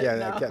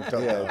can't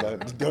talk about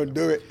that. Don't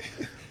do it.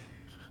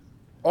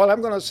 All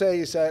I'm going to say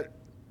is that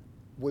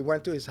we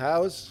went to his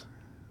house.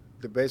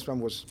 The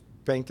basement was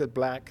painted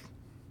black.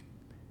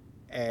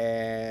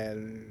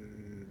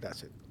 And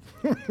that's it.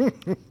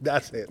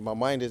 That's it. My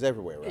mind is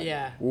everywhere, right?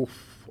 Yeah.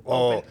 Oof.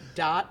 Open,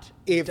 dot.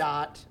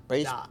 Blacked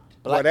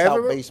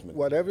out basement.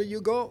 Whatever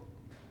you go,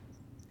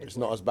 it's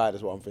not as bad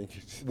as what I'm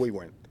thinking. we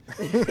went.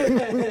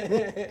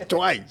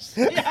 Twice.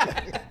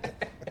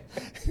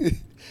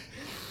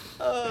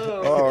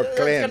 Oh, Clint.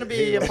 It's going to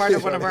be a part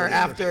of one of our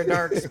After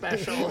Dark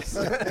specials.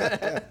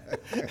 What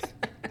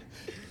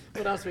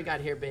else we got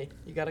here, B?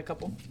 You got a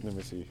couple? Let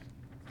me see.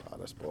 Oh,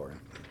 that's boring.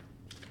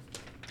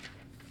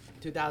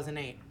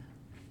 2008.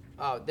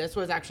 Oh, this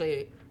was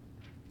actually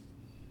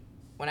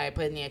when I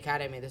played in the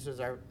academy. This was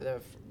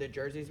the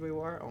jerseys we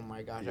wore. Oh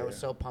my gosh, I was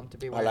so pumped to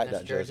be wearing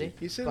this jersey.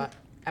 But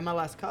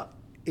MLS Cup.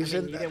 I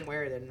mean, you didn't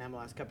wear it in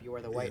MLS Cup. You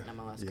wore the white in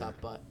MLS Cup.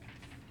 But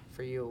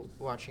for you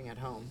watching at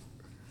home,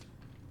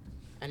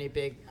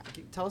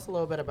 tell us a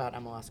little bit about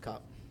MLS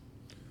Cup.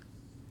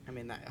 I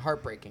mean, that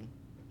heartbreaking.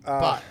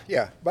 But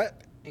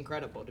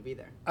incredible to be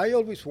there. I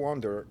always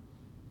wonder,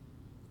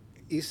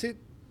 is it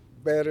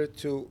better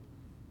to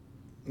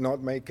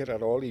not make it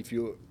at all if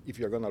you're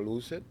gonna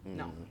lose it?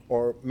 No.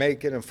 Or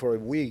make it and for a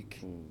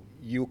week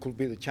you could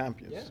be the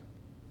champions. Yeah.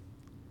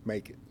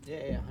 Make it.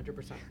 Yeah,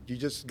 100%. You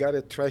just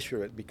gotta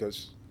treasure it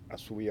because,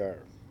 as we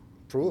are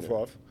proof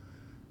of,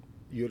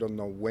 you don't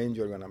know when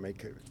you're gonna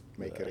make it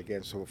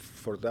again. So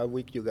for that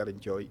week, you gotta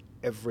enjoy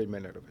every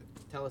minute of it.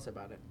 Tell us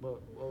about it.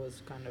 What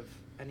was kind of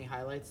any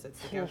highlights that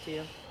stick out to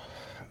you?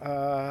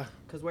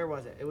 Because where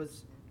was it? It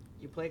was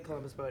you played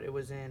Columbus, but it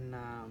was in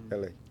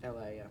LA.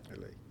 LA, yeah.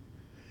 LA.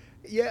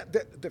 Yeah,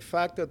 the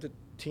fact that the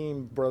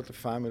team brought the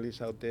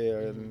families out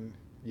there, and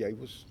it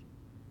was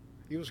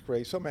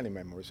great. So many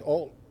memories,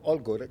 all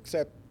good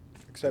except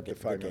the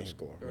final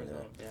score.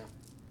 Yeah.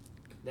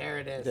 There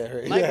it is.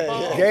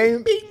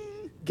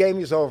 Game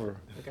is over.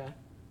 Okay.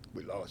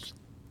 We lost.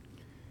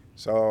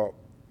 So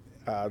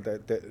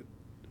the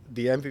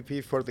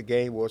MVP for the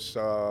game was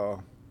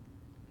Schelotto?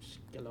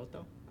 I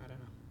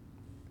don't know.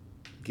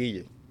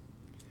 Guille.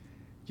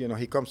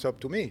 He comes up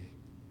to me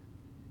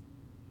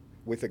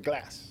with a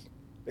glass.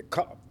 A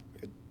cup,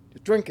 a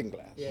drinking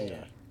glass.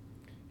 Yeah.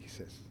 He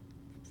says,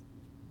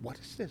 "What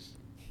is this?"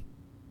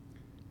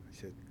 I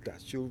said,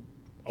 "That's your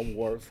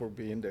award for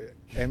being the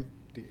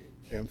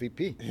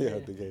MVP." Yeah,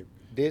 the game.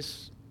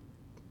 This,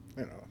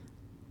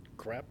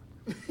 crap.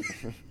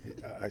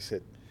 I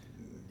said,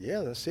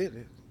 "Yeah, that's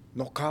it.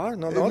 No car,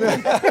 no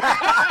nothing."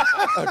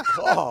 A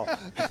car.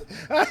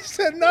 I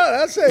said, "No,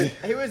 that's it."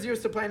 He was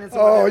used to playing in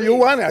some Oh, other you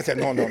leagues. won it. I said,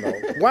 "No.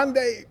 One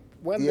day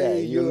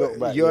you look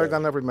back, you're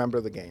gonna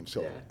remember the game."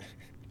 So. Yeah.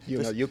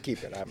 You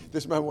keep it.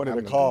 This man wanted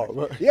a car.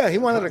 Yeah, he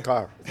wanted a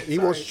car. He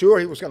was sure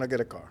he was going to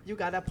get a car. You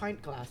got a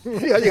pint glass.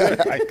 Yeah, you got a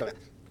pint glass.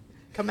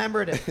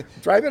 Commemorative.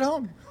 Drive it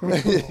home. Oh my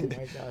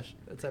gosh,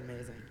 that's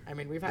amazing. I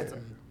mean, we've had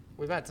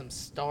some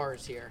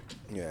stars here.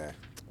 Yeah.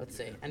 Let's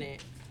see.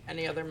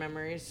 Any other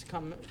memories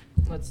come?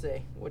 Let's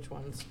see, which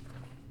ones?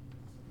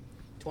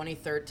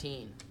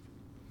 2013.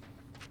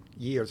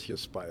 Years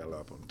just pile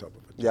up on top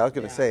of it. Yeah, I was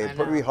gonna say I it'd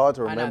probably be hard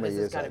to I know, remember this has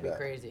years got to like be that.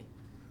 crazy.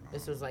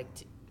 This was like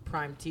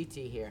prime TT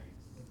here.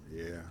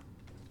 Yeah.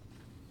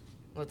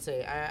 Let's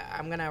see.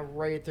 I'm going to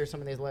read through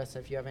some of these lists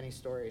if you have any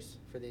stories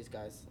for these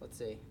guys. Let's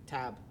see.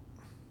 Tab.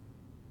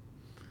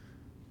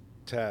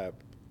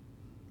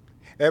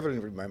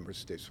 Everyone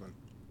remembers this one.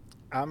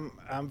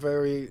 I'm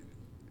very,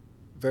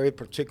 very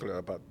particular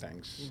about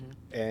things.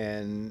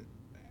 And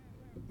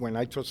when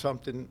I throw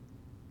something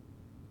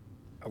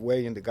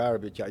away in the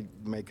garbage, I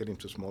make it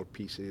into small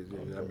pieces.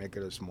 I make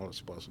it as small as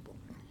possible.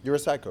 You're a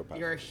psychopath.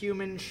 You're a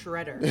human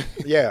shredder.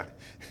 Yeah.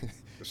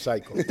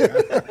 Psycho.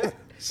 Yeah.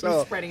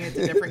 So spreading it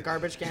to different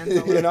garbage cans.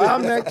 All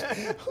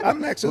over. I'm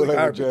next to the Whatever,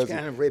 garbage Jersey.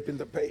 can and ripping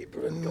the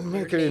paper and Your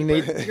making it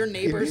neat. your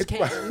neighbor's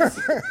cans.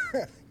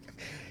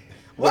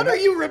 What are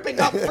you ripping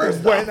up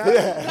first off?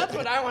 That's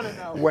what I want to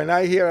know. When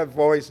I hear a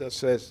voice that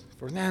says,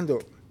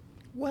 Fernando,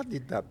 what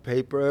did that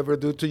paper ever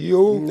do to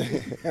you?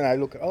 And I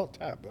look,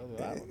 Tab.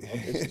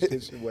 This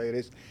is the way it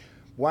is.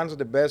 One of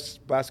the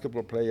best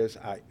basketball players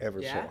I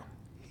ever saw.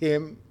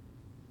 Him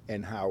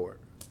and Howard.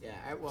 Yeah,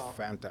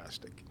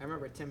 fantastic. I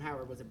remember Tim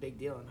Howard was a big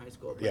deal in high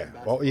school. Yeah.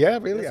 Basketball. Oh, yeah,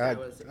 really? I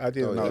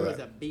didn't know he that. was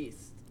a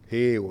beast.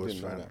 He was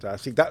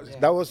fantastic.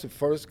 That was the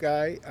first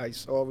guy I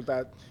saw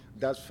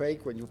that's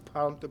fake when you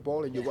pound the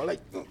ball and you go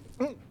like,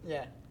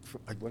 Yeah.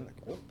 I went like,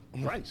 oh,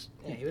 Christ.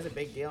 Yeah, he was a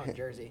big deal in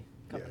Jersey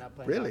coming up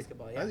playing Really?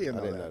 basketball. Yeah. I didn't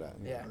know know that.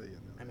 Yeah. I didn't know.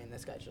 I mean,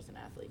 this guy's just an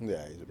athlete.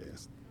 Yeah, he's a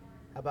beast.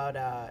 How about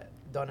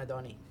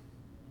Donadoni?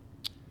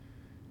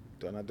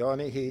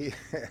 Donadoni,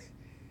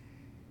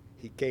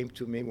 he came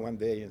to me one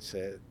day and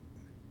said,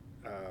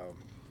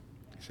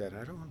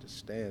 I don't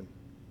understand.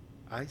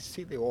 I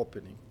see the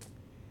opening.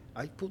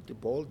 I put the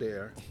ball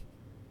there,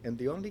 and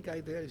the only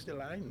guy there is the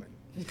lineman.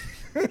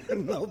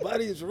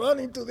 Nobody is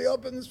running to the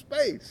open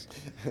space.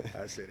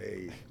 I said,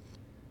 hey,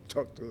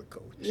 talk to the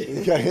coach.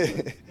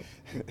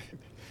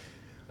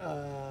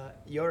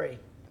 Yuri.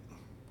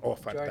 Oh,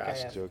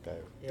 fantastic.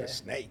 Yeah. The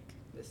snake.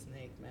 The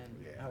snake, man.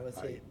 Yeah, How was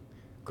he?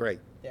 Great.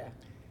 Yeah.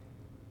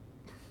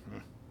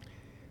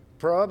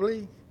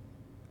 Probably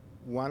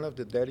one of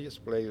the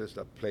dirtiest players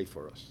that played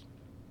for us.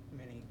 I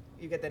mean,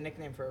 you get the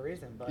nickname for a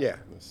reason, but Yeah,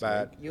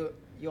 but you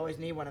always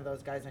need one of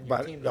those guys on your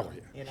team. Though,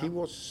 you know? he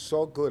was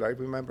so good. I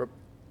remember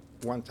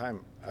one time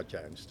at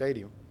Giant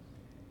Stadium,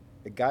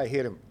 a guy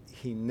hit him.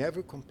 He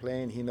never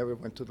complained. He never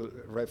went to the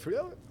referee.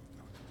 Oh,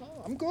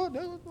 I'm good.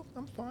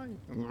 I'm fine.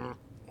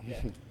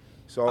 Yeah.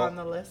 So on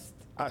the list.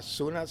 as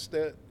soon as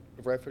the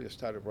referee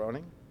started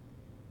running,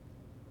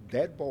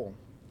 that ball,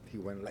 he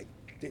went like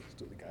this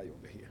to the guy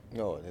over here.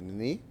 No, in the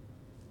knee?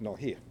 No,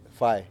 here.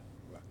 Thigh.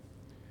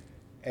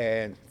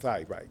 And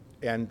thigh, right.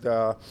 And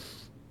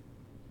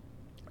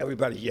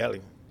everybody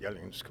yelling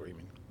and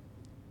screaming.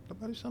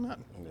 Nobody saw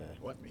nothing. Yeah.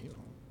 What, me?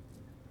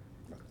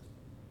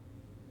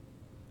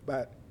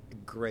 But a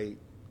great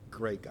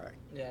guy.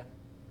 Yeah.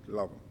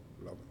 Love him.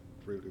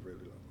 Really,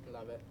 really love him.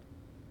 Love it.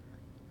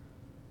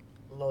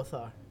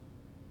 Lothar.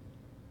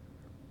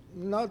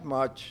 Not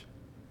much.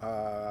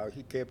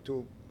 He kept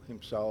to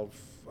himself.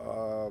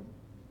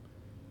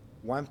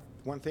 One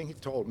thing he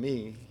told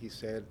me, he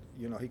said,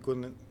 he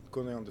couldn't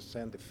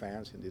understand the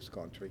fans in this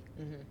country.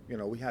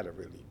 Mm-hmm. We had a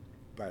really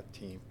bad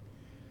team.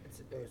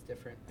 It was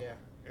different, yeah.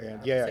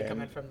 And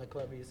coming from the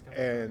club he's coming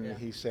and from. Yeah.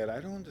 he said, I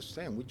don't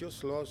understand. We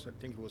just lost, I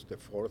think it was the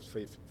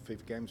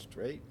fifth game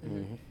straight.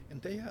 Mm-hmm.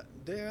 And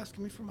they're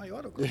asking me for my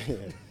autograph.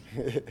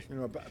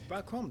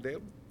 Back home, they'll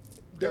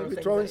be things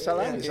throwing like-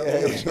 salamis yeah.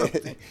 at me or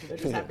something. They're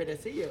just happy to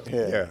see you.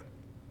 Yeah.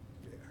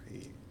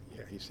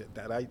 He said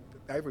that. I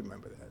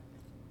remember that.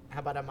 How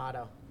about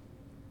Amato?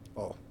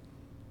 Oh.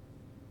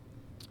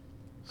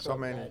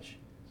 Club badge.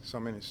 So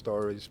many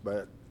stories,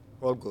 but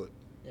all good.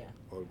 Yeah.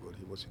 All good.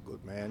 He was a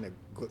good man, a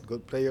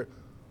good player.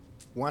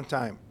 One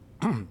time,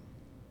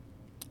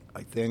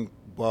 I think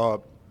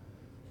Bob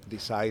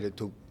decided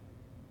to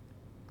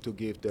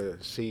give the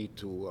seat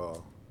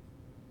to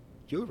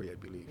Yuri, I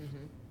believe.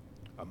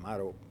 Mm-hmm.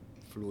 Amato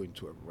flew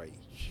into a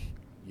rage.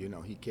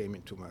 He came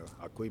into my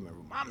equipment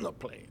room. I'm not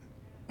playing.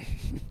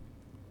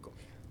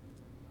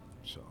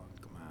 So,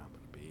 come on,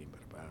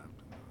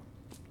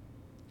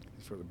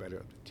 it's for the better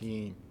of the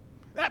team.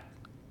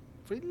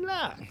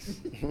 Relax.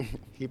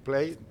 He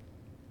played.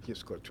 He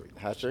scored 3.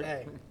 Hat trick?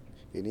 Hey.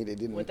 He needed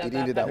Without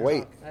that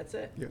weight. That's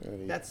it.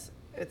 Yeah.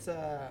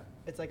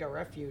 It's like a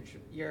refuge.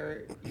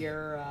 Your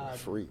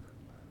Free.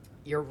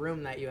 your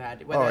room that you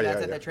had, whether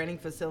that's at yeah. the training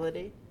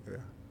facility Yeah.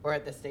 or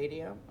at the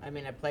stadium. I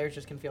mean, players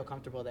just can feel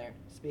comfortable there.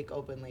 Speak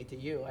openly to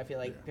you. I feel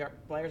like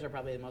players are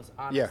probably the most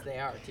honest they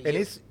are to and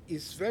you.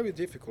 it's very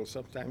difficult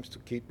sometimes to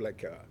keep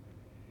like a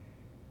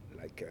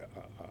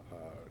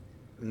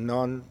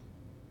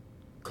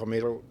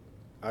non-committal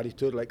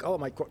attitude. Like, oh,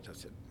 my coach. I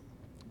said,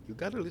 you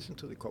got to listen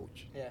to the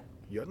coach. Yeah.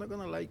 You're not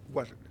gonna like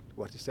what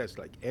he says.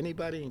 Like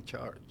anybody in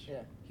charge.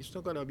 Yeah. He's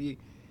not gonna be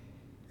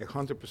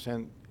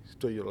 100%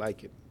 till you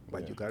like it.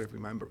 But Yeah. you got to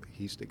remember,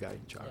 he's the guy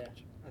in charge.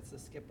 Yeah. That's the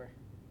skipper.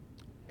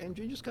 And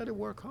you just got to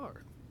work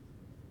hard.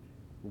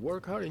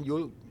 work hard, and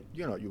you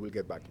will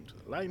get back into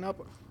the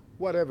lineup,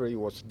 whatever it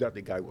was that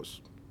the guy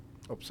was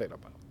upset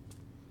about.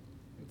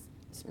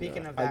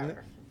 Speaking of I that, kn-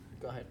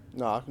 go ahead.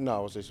 No, I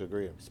was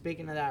disagreeing.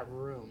 Speaking of that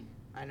room,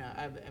 I know.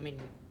 I mean,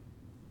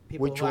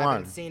 people Which who one?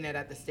 haven't seen it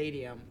at the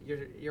stadium,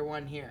 you're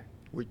one here.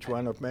 Which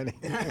one of many?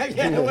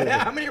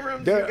 How many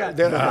rooms you got?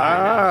 That's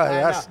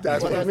Well,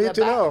 what there's we need the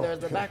to know. There's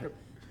the back room.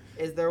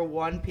 Is there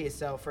one piece,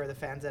 though, for the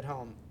fans at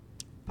home?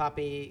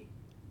 Poppy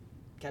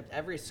kept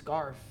every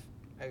scarf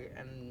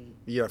and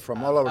Yeah,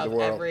 from all over the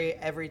world.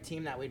 Every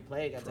team that we'd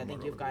play against. From I think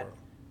all you've over the got world.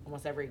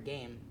 almost every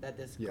game that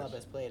this Yes. club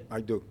has played. I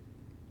do.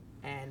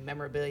 And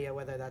memorabilia,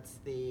 whether that's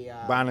the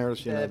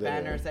Banners, the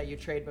banners that you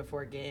trade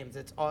before games,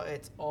 it's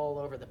all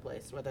over the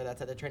place. Whether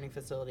that's at the training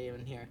facility,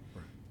 even here.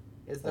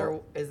 Is there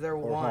Or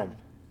one, home.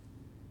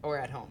 or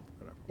at home?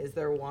 Whatever. Is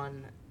there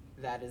one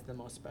that is the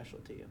most special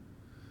to you?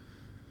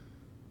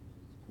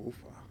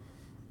 Ufa.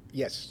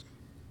 Yes.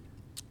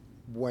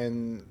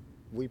 When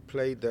we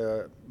played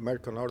the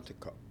Merco Norte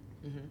Cup,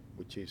 Mm-hmm.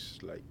 which is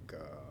like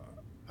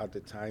at the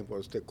time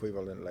was the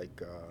equivalent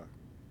like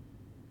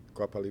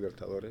Copa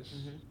Libertadores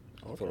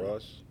Mm-hmm. for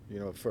us. You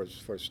know,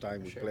 first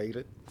time we Sure. played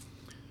it.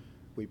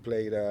 We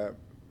played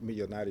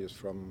Millonarios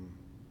from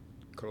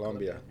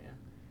Colombia,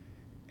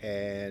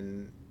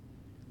 and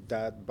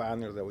that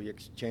banner that we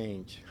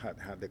exchanged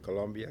had the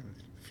Colombian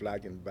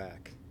flag in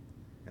back,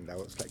 and that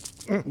was like.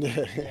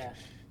 Yeah.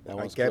 That I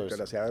one's kept close,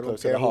 it. I said, I don't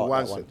close to care the who heart, that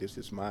wants one. it. This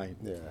is mine.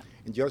 Yeah.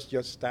 And just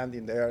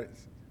standing there,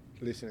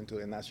 listening to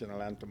the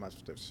national anthem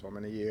after so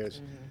many years,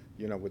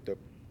 Mm-hmm. you know, with the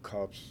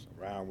cubs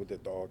around, with the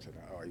dogs, and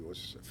it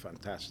was a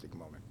fantastic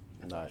moment.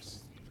 Nice.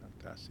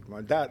 Fantastic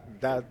moment.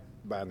 That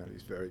banner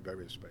is very,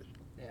 very special.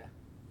 Yeah,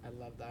 I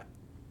love that.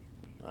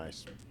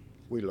 Nice.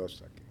 We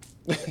lost that game.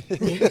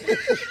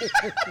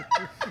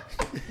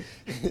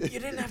 You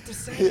didn't have to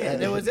say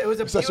it. It was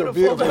a Such a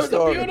beautiful. beautiful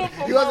story.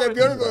 It was a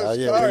beautiful Yeah,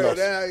 we story. lost.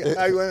 And then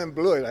I went and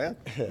blew it. Eh?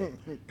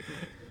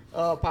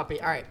 Oh, Poppy.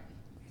 All right,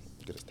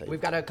 Good as tape.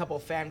 we've got a couple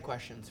fan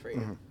questions for you.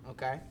 Mm-hmm.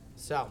 Okay,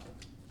 so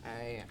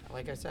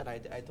like I said,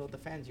 I told the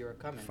fans you were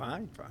coming.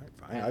 Fine.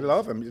 Yeah. I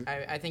love them.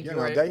 I think you you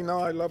know, were- they know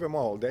I love them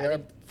all. They I are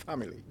think-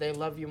 family. They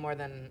love you more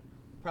than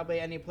probably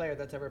any player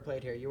that's ever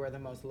played here. You are the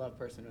most loved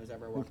person who's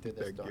ever walked through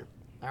this Thank door. you.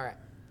 All right.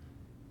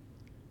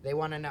 They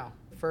want to know.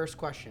 First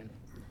question.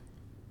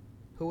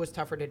 Who was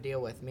tougher to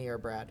deal with, me or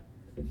Brad?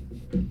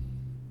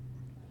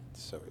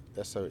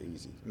 That's so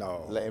easy.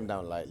 No. Let him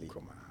down lightly.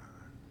 Come on.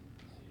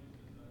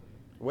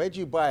 Where'd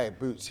you buy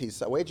boots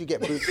where'd you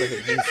get boots for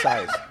his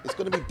size? It's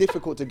going to be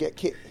difficult to get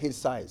kit his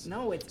size.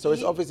 No, it's So it's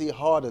easy. obviously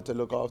harder to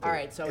look after. All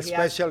right, so he has,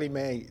 Especially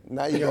me.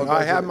 Now you You know, gotta go I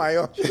to have the- my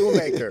own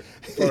shoemaker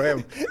for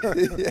him.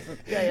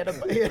 he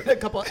had a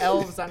couple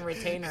elves on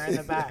retainer in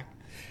the back.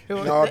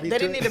 Who, No, they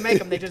didn't need to make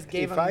them. They just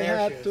gave if them I their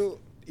had shoes.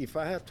 if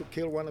I had to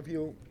kill one of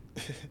you,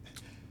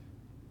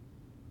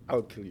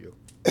 I'll kill you.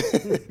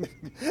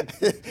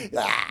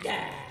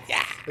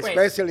 Yeah.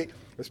 Wait,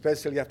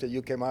 Especially after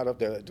you came out of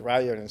the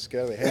dryer and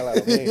scared the hell out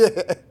of me.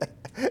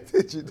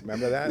 Did you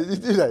Remember that? Did you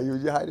do that?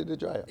 You hide in the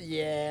dryer.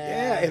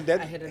 yeah. Yeah, and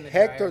I hid in then the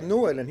Hector dryer.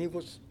 knew it, and he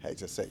was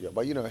Hector set you up,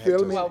 but you know Hector.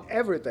 filming Well-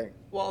 everything.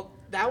 Well,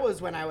 that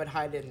was when I would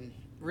hide in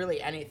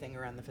really anything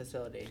around the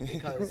facility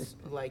because,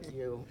 like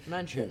you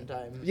mentioned,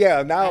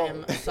 Yeah, now I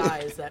am a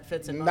size that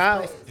fits in most now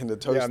places. In the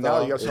toaster. yeah,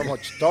 now you're so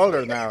much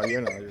taller now.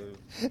 You know.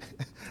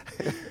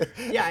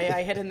 Yeah,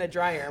 I hid in the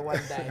dryer one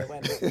day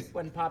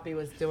when Poppy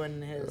was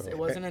doing his. It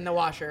wasn't in the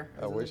washer.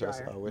 It I was wish in I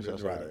the dryer. wish I The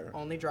saw dryer. that.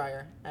 Only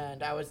dryer,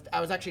 and I was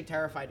actually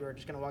terrified we were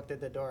just gonna walk through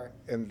the door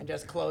And- and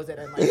just close it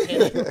and like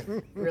hit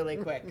it really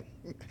quick.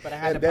 But I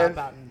had And to then,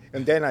 pop out and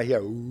and then I hear,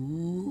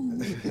 ooh,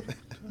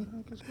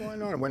 what's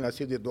going on? And when I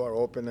see the door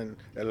open and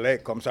a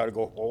leg comes out, I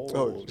go,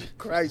 oh,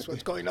 Christ,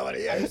 what's going on I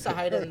here? used to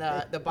hide in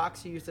the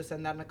box you used to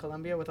send down to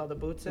Colombia with all the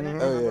boots in it.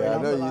 Mhm. Oh, Remember yeah, I all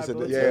know the you lot of said that.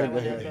 boots? Yeah. I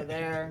went into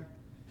there.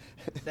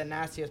 The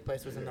nastiest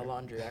place was in the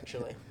laundry,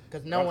 actually,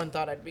 because no one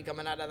thought I'd be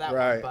coming out of that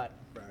Right, one.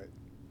 But right.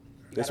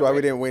 That's gotta why we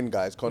risk- didn't win,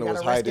 guys. you Connor was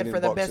gotta risk hiding it in for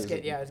the boxes.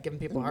 biscuit. Yeah, I was giving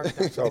people heart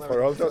attacks. So all for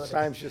over all the those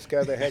facility. times you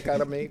scared the heck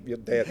out of me, you're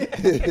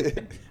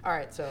dead. All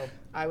right, so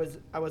I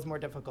was more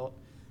difficult.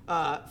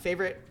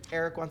 Favorite,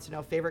 Eric wants to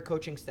know, favorite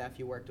coaching staff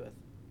you worked with?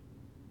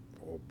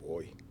 Oh,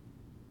 boy.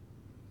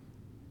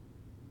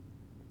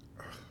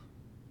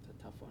 It's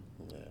a tough one.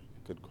 Yeah,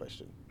 good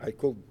question. I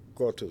could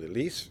go to the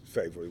least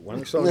favorite one.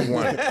 It's only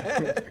one.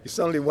 It's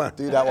only one.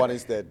 Do that one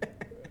instead.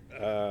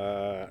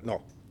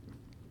 No.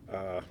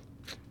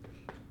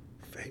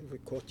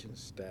 Favorite coaching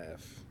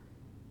staff.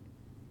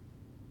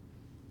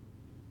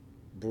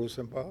 Bruce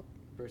and Bob.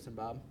 Bruce and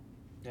Bob?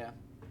 Yeah.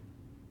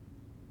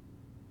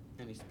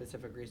 Any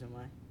specific reason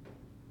why?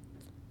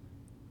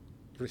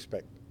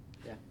 Respect.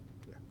 Yeah.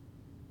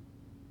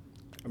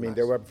 I mean, Nice.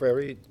 they were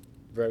very,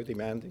 very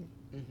demanding.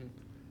 Mm-hmm.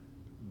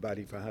 But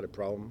if I had a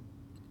problem,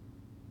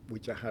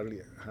 which I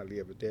hardly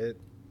ever did,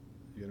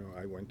 you know,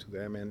 I went to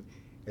them and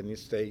it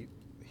stayed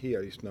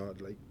here. It's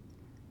not like,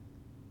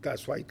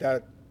 that's why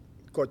that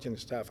coaching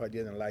staff I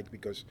didn't like,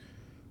 because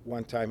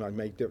one time I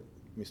made the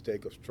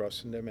mistake of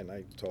trusting them and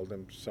I told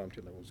them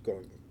something that was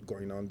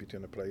going on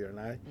between the player and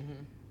I.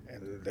 Mm-hmm.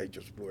 and they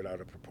just blew it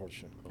out of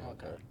proportion.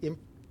 Okay.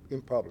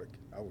 In public,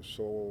 I was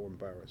so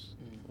embarrassed.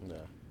 Yeah.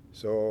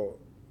 So,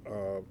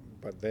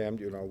 but then,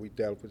 we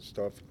dealt with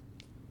stuff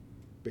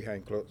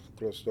behind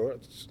closed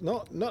doors.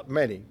 Not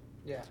many,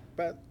 Yeah.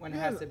 but When it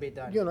has to be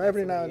done.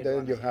 every that's now what and you'd then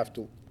wanna you do. have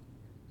to,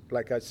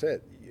 like I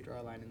said, Draw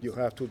a line in the you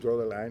sand. have to draw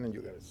the line, and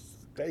you got to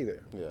stay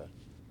there. Yeah.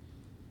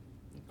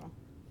 Okay.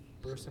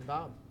 Bruce and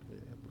Bob. Yeah,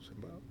 Bruce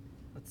and Bob.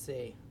 Let's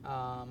see.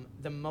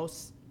 The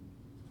most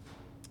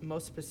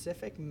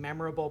specific,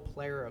 memorable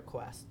player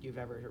request you've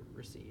ever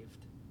received.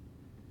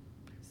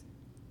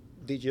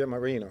 DJ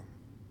Marino,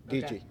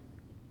 Okay. DG.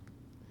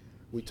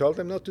 We told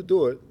him not to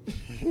do it,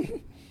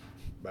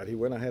 but he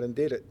went ahead and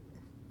did it.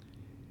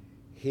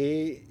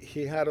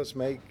 He had us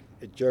make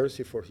a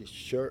jersey for his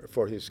shirt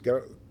for his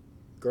girl,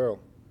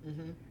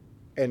 Mm-hmm.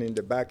 and in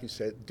the back he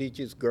said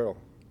DG's girl.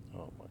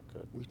 Oh my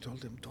God. We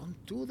told him, don't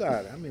do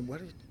that. I mean,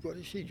 what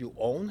is she? You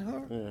own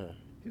her? Yeah.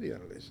 He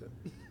didn't listen.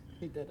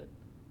 He did it.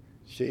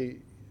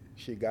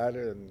 She got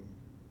it, and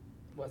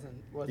Wasn't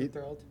He-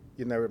 thrilled.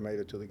 he never made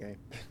it to the game.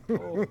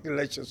 Oh.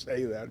 Let's just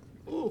say that.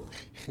 Ooh.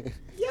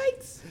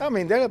 Yikes. I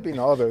mean, there have been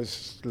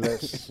others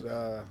less,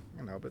 but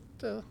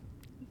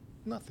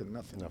nothing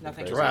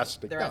Nothing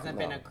drastic. There No, hasn't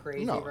been a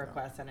crazy no,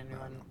 request on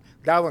anyone.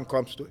 That one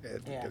comes to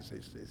head Yeah. because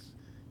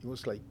it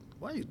was like,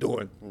 what are you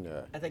doing?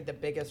 Yeah. I think the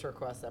biggest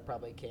request that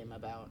probably came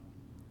about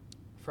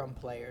from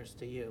players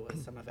to you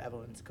was some of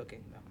Evelyn's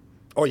cooking, though.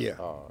 Oh yeah,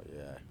 Oh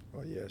yeah.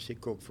 oh yeah. She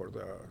cooked for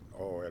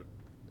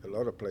a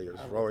lot of players.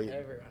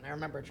 Everyone. I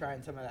remember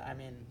trying some of that. I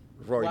mean,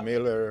 Roy what-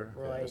 Miller.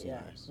 Roy, that's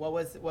yeah. nice. What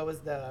was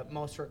the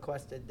most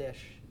requested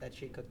dish that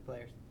she cooked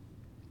players?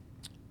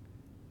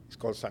 It's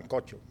called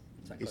sancocho.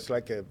 It's Sancocho.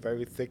 like a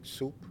very thick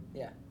soup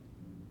Yeah.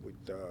 with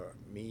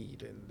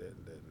meat and the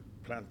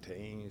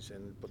plantains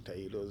and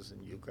potatoes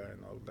and yuca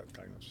and all that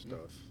kind of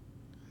stuff.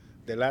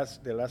 The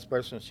last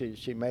person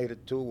she made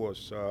it to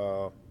was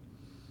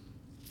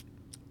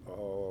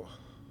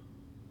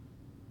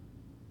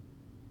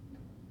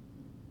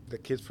the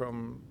kid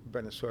from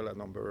Venezuela,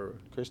 number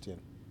Christian.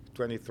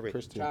 23.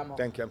 Christian. Chamo.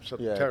 Thank you. I'm so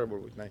Yeah. terrible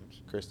with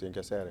names. Christian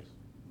Caceres.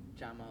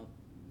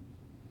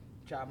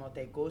 Chamo,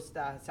 te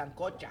gusta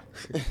sancocha.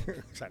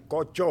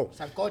 Sancocho.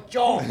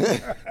 Sancocho.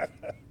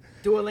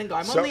 Duolingo.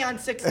 I'm So- only on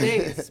 6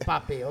 days,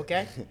 papi,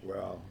 okay?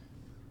 Well,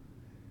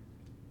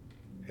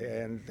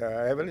 and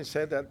Evelyn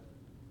said that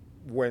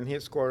when he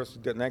scores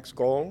the next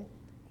goal,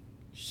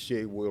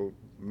 she will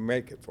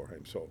make it for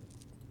him. So,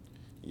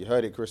 You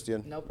heard it,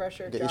 Christian. No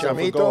pressure. Get Chamo. yourself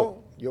a Chamito,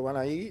 goal. you want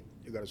to eat,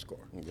 you got to score.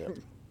 Yeah.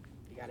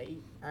 You gotta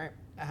eat. All right.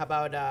 How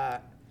about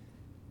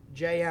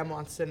JM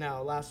wants to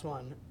know, last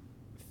one,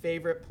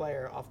 favorite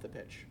player off the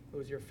pitch?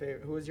 Who's your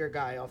favorite? Who is your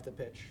guy off the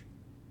pitch?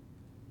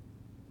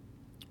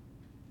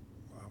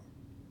 Wow.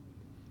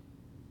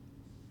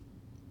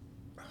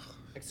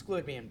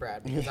 Exclude me and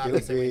Brad, because He'll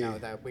obviously we be- know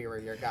that we were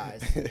your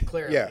guys.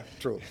 Clearly. Yeah,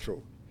 true.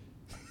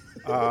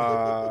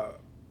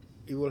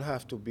 It will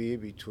have to be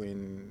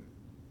between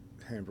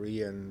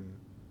Henry and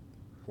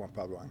Juan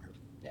Pablo Angel.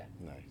 Yeah.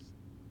 Nice.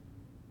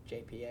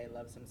 JPA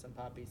loves him some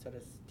Poppy, so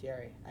does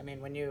Thierry. I mean,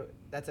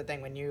 that's the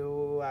thing, when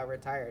you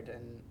retired,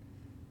 and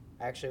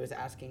I actually was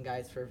asking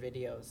guys for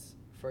videos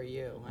for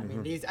you. I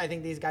mean, I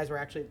think these guys were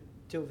actually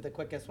two of the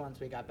quickest ones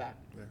we got back.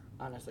 Yeah.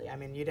 Honestly, I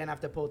mean, you didn't have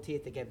to pull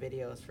teeth to get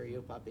videos for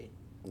you, Puppy.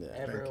 Yeah.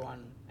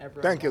 Everyone.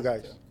 Thank you,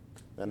 wanted guys. to.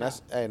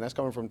 And that's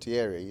coming from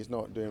Thierry. He's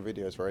not doing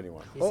videos for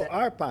anyone. He Oh, said-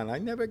 Arpan, I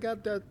never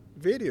got that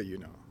video,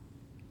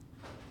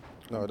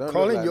 No, don't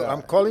calling look like you, that.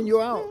 I'm calling you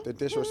out. The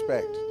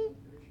disrespect.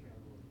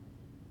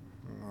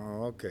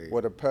 Oh, okay.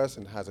 Where the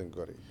person hasn't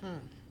got it.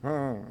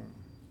 Hmm.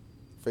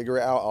 Figure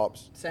it out,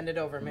 Ops. Send it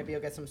over. Maybe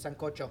you'll get some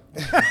sancocho.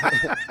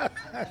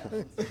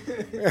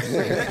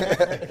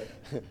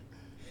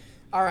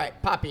 All right,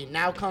 Poppy.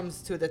 Now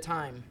comes to the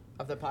time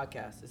of the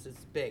podcast. This is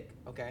big,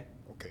 okay?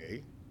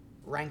 Okay.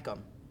 Rank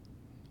them.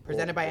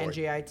 Presented by boy.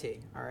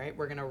 NGIT. All right,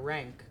 we're gonna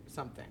rank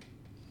something,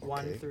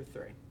 1 Okay. through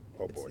 3.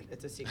 Oh, It's- boy.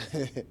 It's a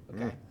secret.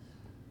 Okay.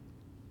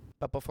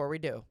 But before we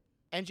do,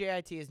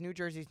 NJIT is New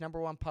Jersey's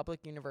 #1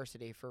 public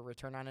university for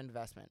return on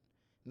investment.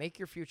 Make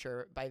your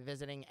future by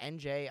visiting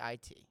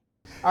NJIT.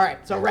 All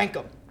right, so rank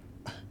them.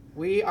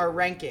 We are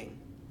ranking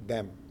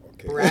Them.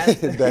 Okay.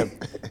 Them.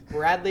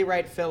 Bradley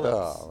Wright Phillips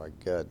Oh my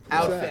God.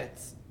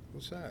 outfits.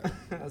 Who's that?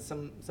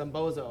 some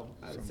bozo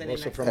Some sitting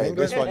bozo next from to Hey, him.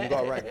 this one you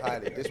got to rank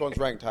highly. This one's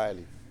ranked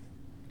highly.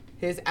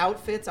 His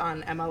outfits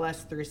on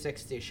MLS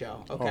 360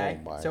 show. Okay,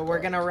 Oh my so we're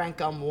God. gonna rank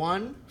them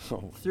 1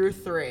 Oh. through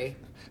 3.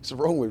 What's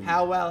wrong with you?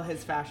 How well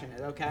his fashion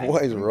is. Okay.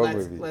 What is wrong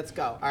with you? Let's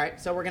go. All right.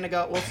 So we're gonna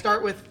go. We'll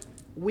start with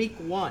week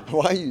 1.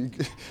 Why you?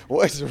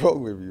 What is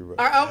wrong with you, bro?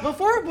 All right,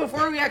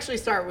 before we actually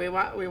start, we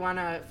want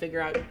to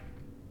figure out.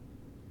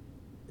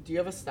 Do you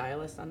have a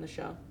stylist on the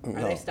show? Are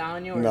No. they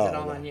styling you, or No, is it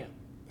all no. on you?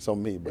 It's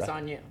on me, bro. It's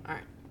on you. All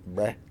right.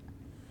 Bruh.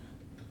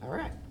 All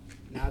right.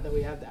 Now that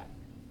we have that,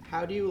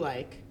 how do you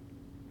like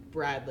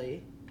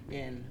Bradley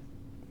in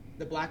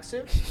the black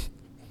suit?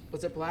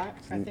 Was it black?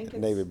 I think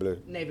it's Navy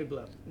blue. Navy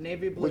blue.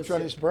 Navy blue. Which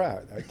one suit. is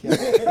Brad? I can't.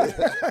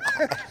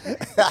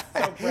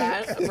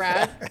 So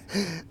Brad.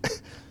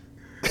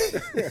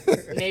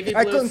 Navy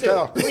I blue couldn't suit.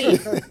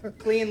 tell.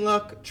 Clean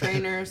look,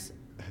 trainers.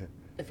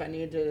 If I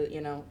need to,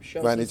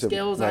 show Might some need to-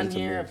 skills might on need to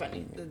here, move. if I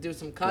need to do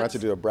some I had cuts. to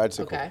do a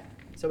Bradsicle. Okay,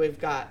 so we've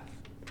got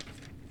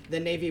the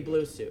navy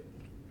blue suit.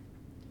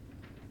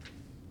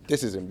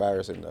 This is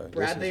embarrassing, though.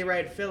 Bradley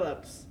Wright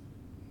Phillips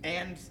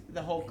and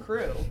the whole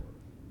crew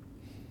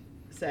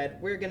said,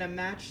 we're going to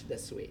match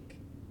this week.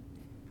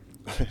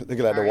 Look at that,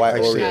 the All white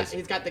right, Oreos.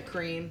 he's got the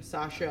cream.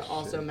 Sasha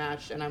also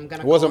matched, and I'm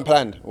going to Wasn't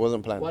planned.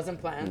 Wasn't planned. Wasn't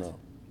planned? No.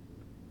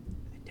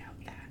 I doubt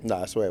that. No,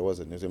 I swear it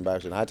wasn't. It was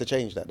embarrassing. I had to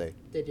change that day.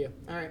 Did you?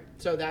 All right,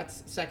 so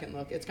that's second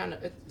look. It's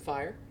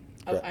fire.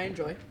 Correct. I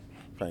enjoy.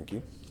 Thank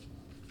you.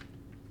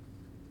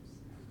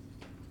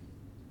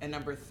 And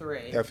number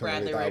 3, Definitely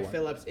Bradley that Wright one.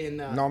 Phillips in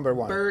the Number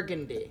 1.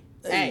 burgundy.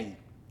 Hey,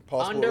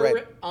 passport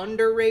red.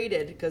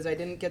 Underrated because I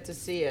didn't get to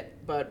see it,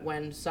 but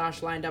when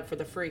Sash lined up for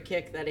the free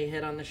kick that he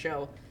hit on the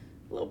show,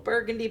 little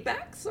burgundy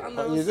backs on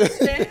those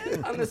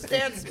on the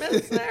Stan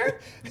Smiths there.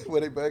 Were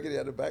they burgundy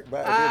at the back?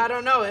 I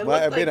don't know. It Might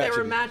looked have like been, they were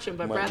actually. matching,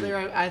 but Might Bradley be.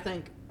 Wright, I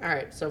think. All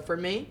right, so for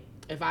me,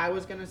 if I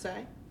was gonna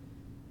say,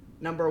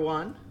 number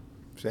 1,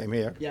 Same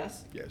here.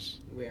 yes, Yes.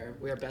 we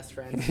are best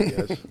friends.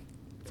 Yes.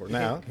 For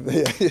now.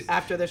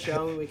 After the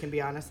show, we can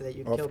be honest that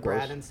you'd Of kill course.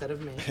 Brad instead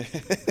of me.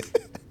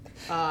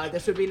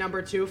 This would be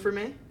number 2 for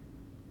me,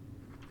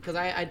 because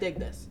I dig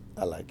this,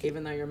 I like it.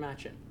 even though you're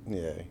matching.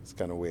 Yeah, it's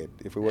kind of weird.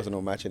 If we wasn't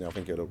all matching, I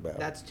think it would look better.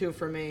 That's 2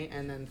 for me,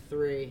 and then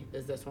 3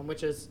 is this one,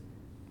 which is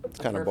It's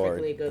a kind of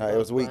perfectly boring. good It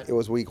was look, week. but It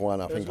was week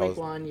 1. I It was think week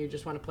 1. You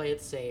just want to play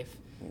it safe.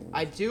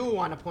 I do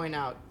want to point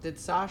out, did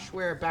Sash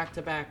wear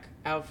back-to-back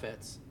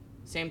outfits?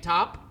 Same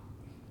top?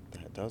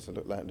 That doesn't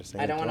look like the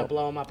same. I don't want to top.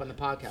 blow him up on the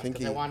podcast think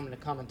because I he- want him to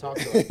come and talk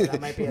to us. That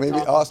might be a Maybe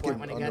talking ask point him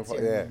when he on the gets po-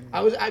 here.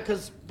 yeah.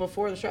 Because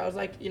before the show, I was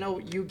like,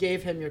 you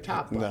gave him your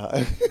top.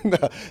 but-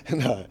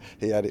 No.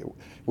 He had it.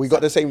 We got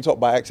the same top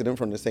by accident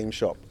from the same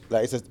shop.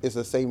 Like it's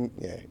the same.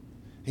 Yeah.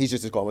 He's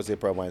just got a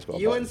zipper. Mine's got a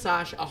You button. and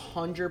Sash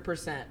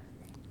 100% talk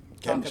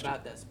Chemistry.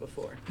 about this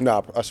before.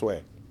 No, I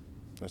swear.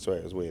 It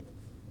was weird. Do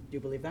you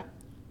believe that?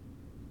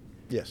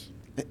 Yes.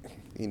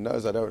 He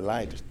knows I don't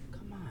lie. Just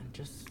Come on,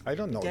 just I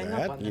don't know gang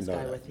that. up on You this know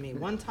guy that. with me.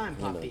 One time,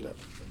 You know Poppy. that.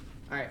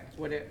 All right,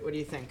 what do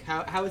you think?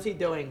 How is he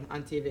doing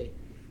on TV?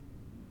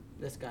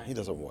 This guy. he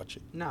doesn't watch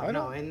it. No, I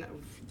no, don't- and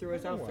through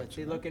his outfits, watch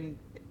he it. looking.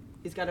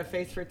 He's got a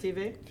face for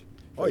TV.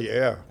 Oh,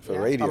 yeah. For Yeah.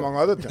 radio. Among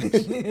other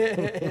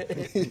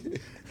things.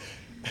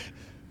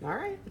 All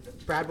right,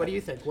 Brad, what do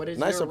you think? What is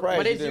Nice your surprise,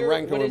 what you is didn't your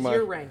rank him what with is my-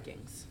 your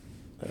rankings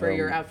for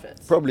your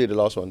outfits? Probably the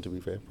last one, to be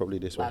fair. Probably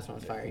this Last one.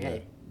 one's fire. Yeah.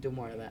 Hey, do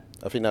more of that.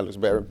 I think that looks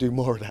better. Do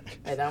more of that.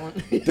 Hey, that one.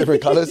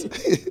 Different colors.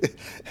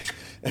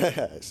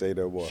 Say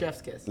no more.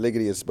 Chef's kiss.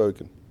 Liggity has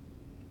spoken.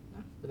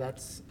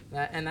 That's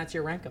and that's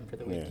your rank 'em for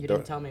the week. Yeah, You don't-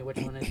 didn't tell me which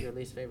one is your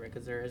least favorite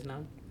because there is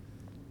none.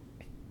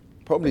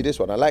 Probably this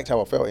one. I liked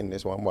how I felt in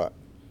this one, but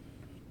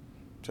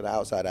to the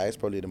outside eye, it's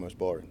probably the most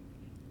boring.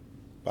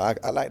 But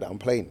I like that. I'm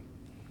playing.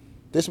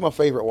 This is my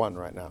favorite one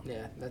right now.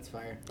 Yeah, that's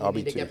fire. I'll You be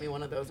need to too. get me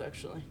one of those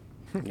actually.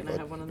 Can I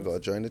have one of You gotta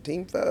those? join the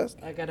team first.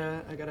 I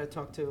gotta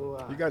talk to.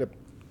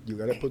 You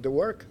gotta put the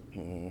work.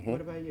 What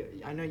about you?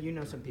 I know you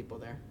know some people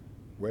there.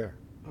 Where?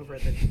 Over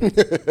at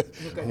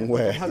the.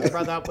 Where? Hook your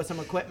brother up with some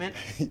equipment.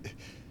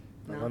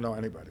 I don't know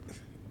anybody.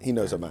 He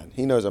knows a man.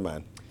 He knows a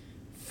man.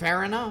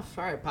 Fair enough.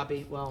 All right,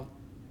 Poppy. Well,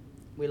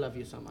 we love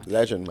you so much.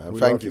 Legend, man. We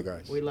Thank love you.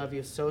 guys. We love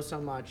you so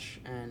much,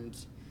 and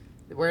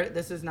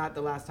this is not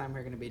the last time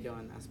we're going to be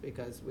doing this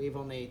because we've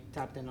only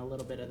tapped in a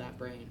little bit of that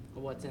brain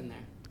of what's in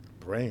there.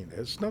 Brain.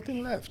 There's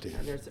nothing left here.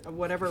 And there's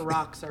whatever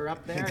rocks are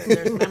up there.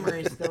 There's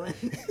memories still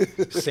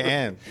in.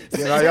 Sand.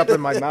 You know, up in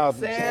my mouth.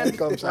 Sand,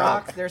 comes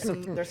rocks. out. There's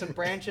some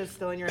branches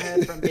still in your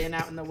head from being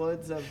out in the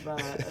woods of the A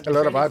lot of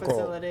training alcohol.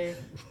 facility.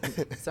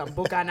 Some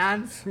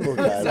bucanans.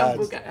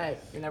 Bucanans. Hey,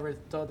 you never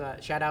told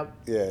that. Shout out.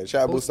 Yeah,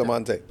 shout out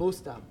Bustamante.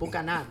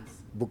 Bucanans.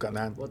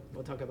 Buchanan.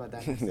 We'll talk about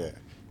that. Yeah.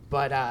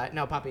 But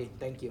no, Poppy,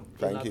 thank you. We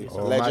Thank love you. so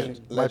Oh, much. Legend.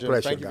 my Legend.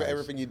 pleasure, Thank you for guys.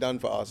 everything you've done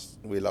for us.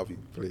 We love you.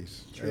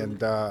 Please. Truly.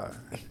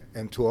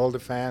 And to all the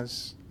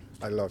fans,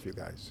 I love you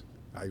guys.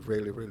 I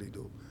really, really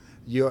do.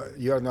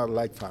 You're not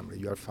like family.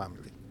 You're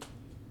family.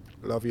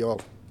 Love you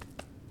all.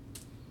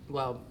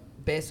 Well,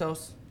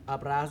 besos,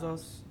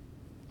 abrazos.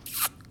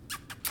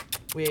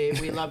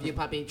 We love you,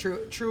 Poppy.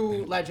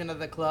 True legend of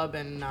the club,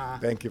 and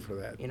Thank you for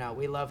that.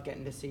 we love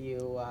getting to see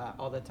you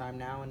all the time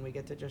now, and we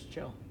get to just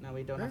chill. Now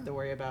we don't have to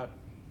worry about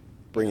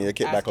Bringing your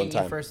kit back on asking you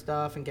time. for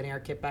stuff and getting our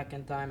kit back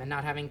in time, and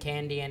not having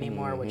candy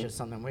anymore, which is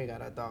something we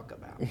gotta talk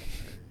about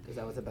because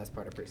that was the best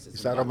part of preseason.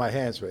 It's out of my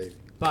hands, babe.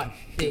 But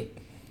D,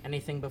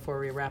 anything before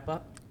we wrap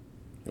up?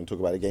 You want to talk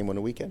about the game on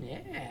the weekend? Yeah,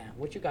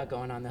 what you got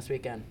going on this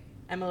weekend?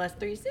 MLS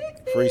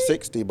 360.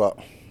 360, but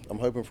I'm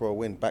hoping for a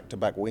win,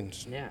 back-to-back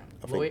wins. Yeah,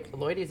 I think-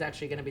 Lloyd is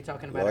actually going to be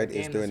talking about our Lloyd is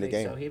game doing this the week,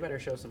 game. so he better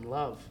show some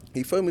love.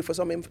 He phoned me for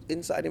some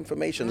inside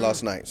information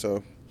last night,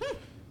 so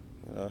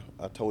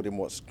I told him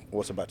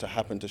what's about to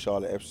happen to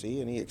Charlotte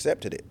FC, and he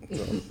accepted it.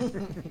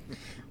 So.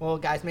 Well,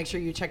 guys, make sure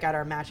you check out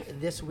our match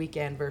this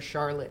weekend versus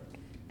Charlotte.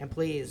 And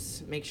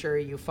please make sure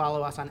you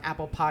follow us on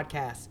Apple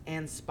Podcasts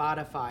and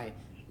Spotify.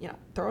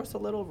 throw us a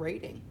little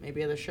rating,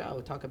 maybe of the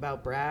show. Talk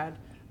about Brad.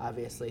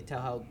 Obviously,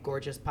 tell how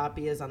gorgeous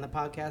Poppy is on the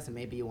podcast, and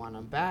maybe you want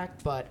him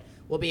back. But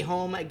we'll be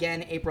home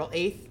again April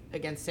 8th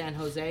against San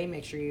Jose.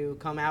 Make sure you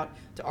come out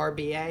to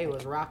RBA. It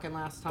was rocking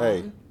last time.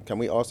 Hey, can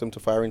we ask them to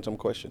fire in some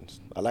questions?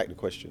 I like the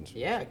questions.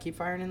 Yeah, keep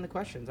firing in the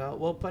questions.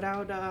 I'll put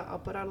out a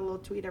little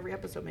tweet every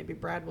episode. Maybe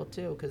Brad will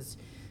too, because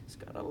he's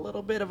got a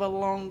little bit of a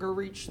longer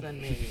reach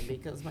than me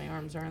because my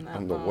arms aren't that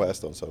long. I'm the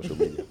worst on social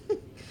media.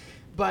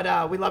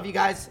 But we love you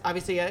guys.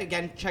 Obviously,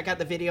 again, check out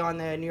the video on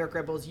the New York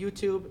Red Bulls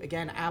YouTube.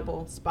 Again,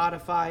 Apple,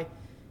 Spotify.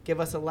 Give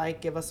us a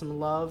like, give us some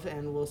love,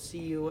 and we'll see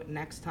you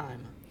next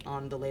time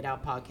on the Laid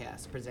Out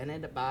Podcast,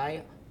 presented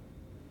by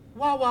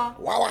Wawa.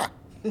 Wawa.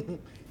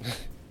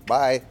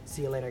 Bye.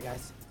 See you later,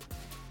 guys.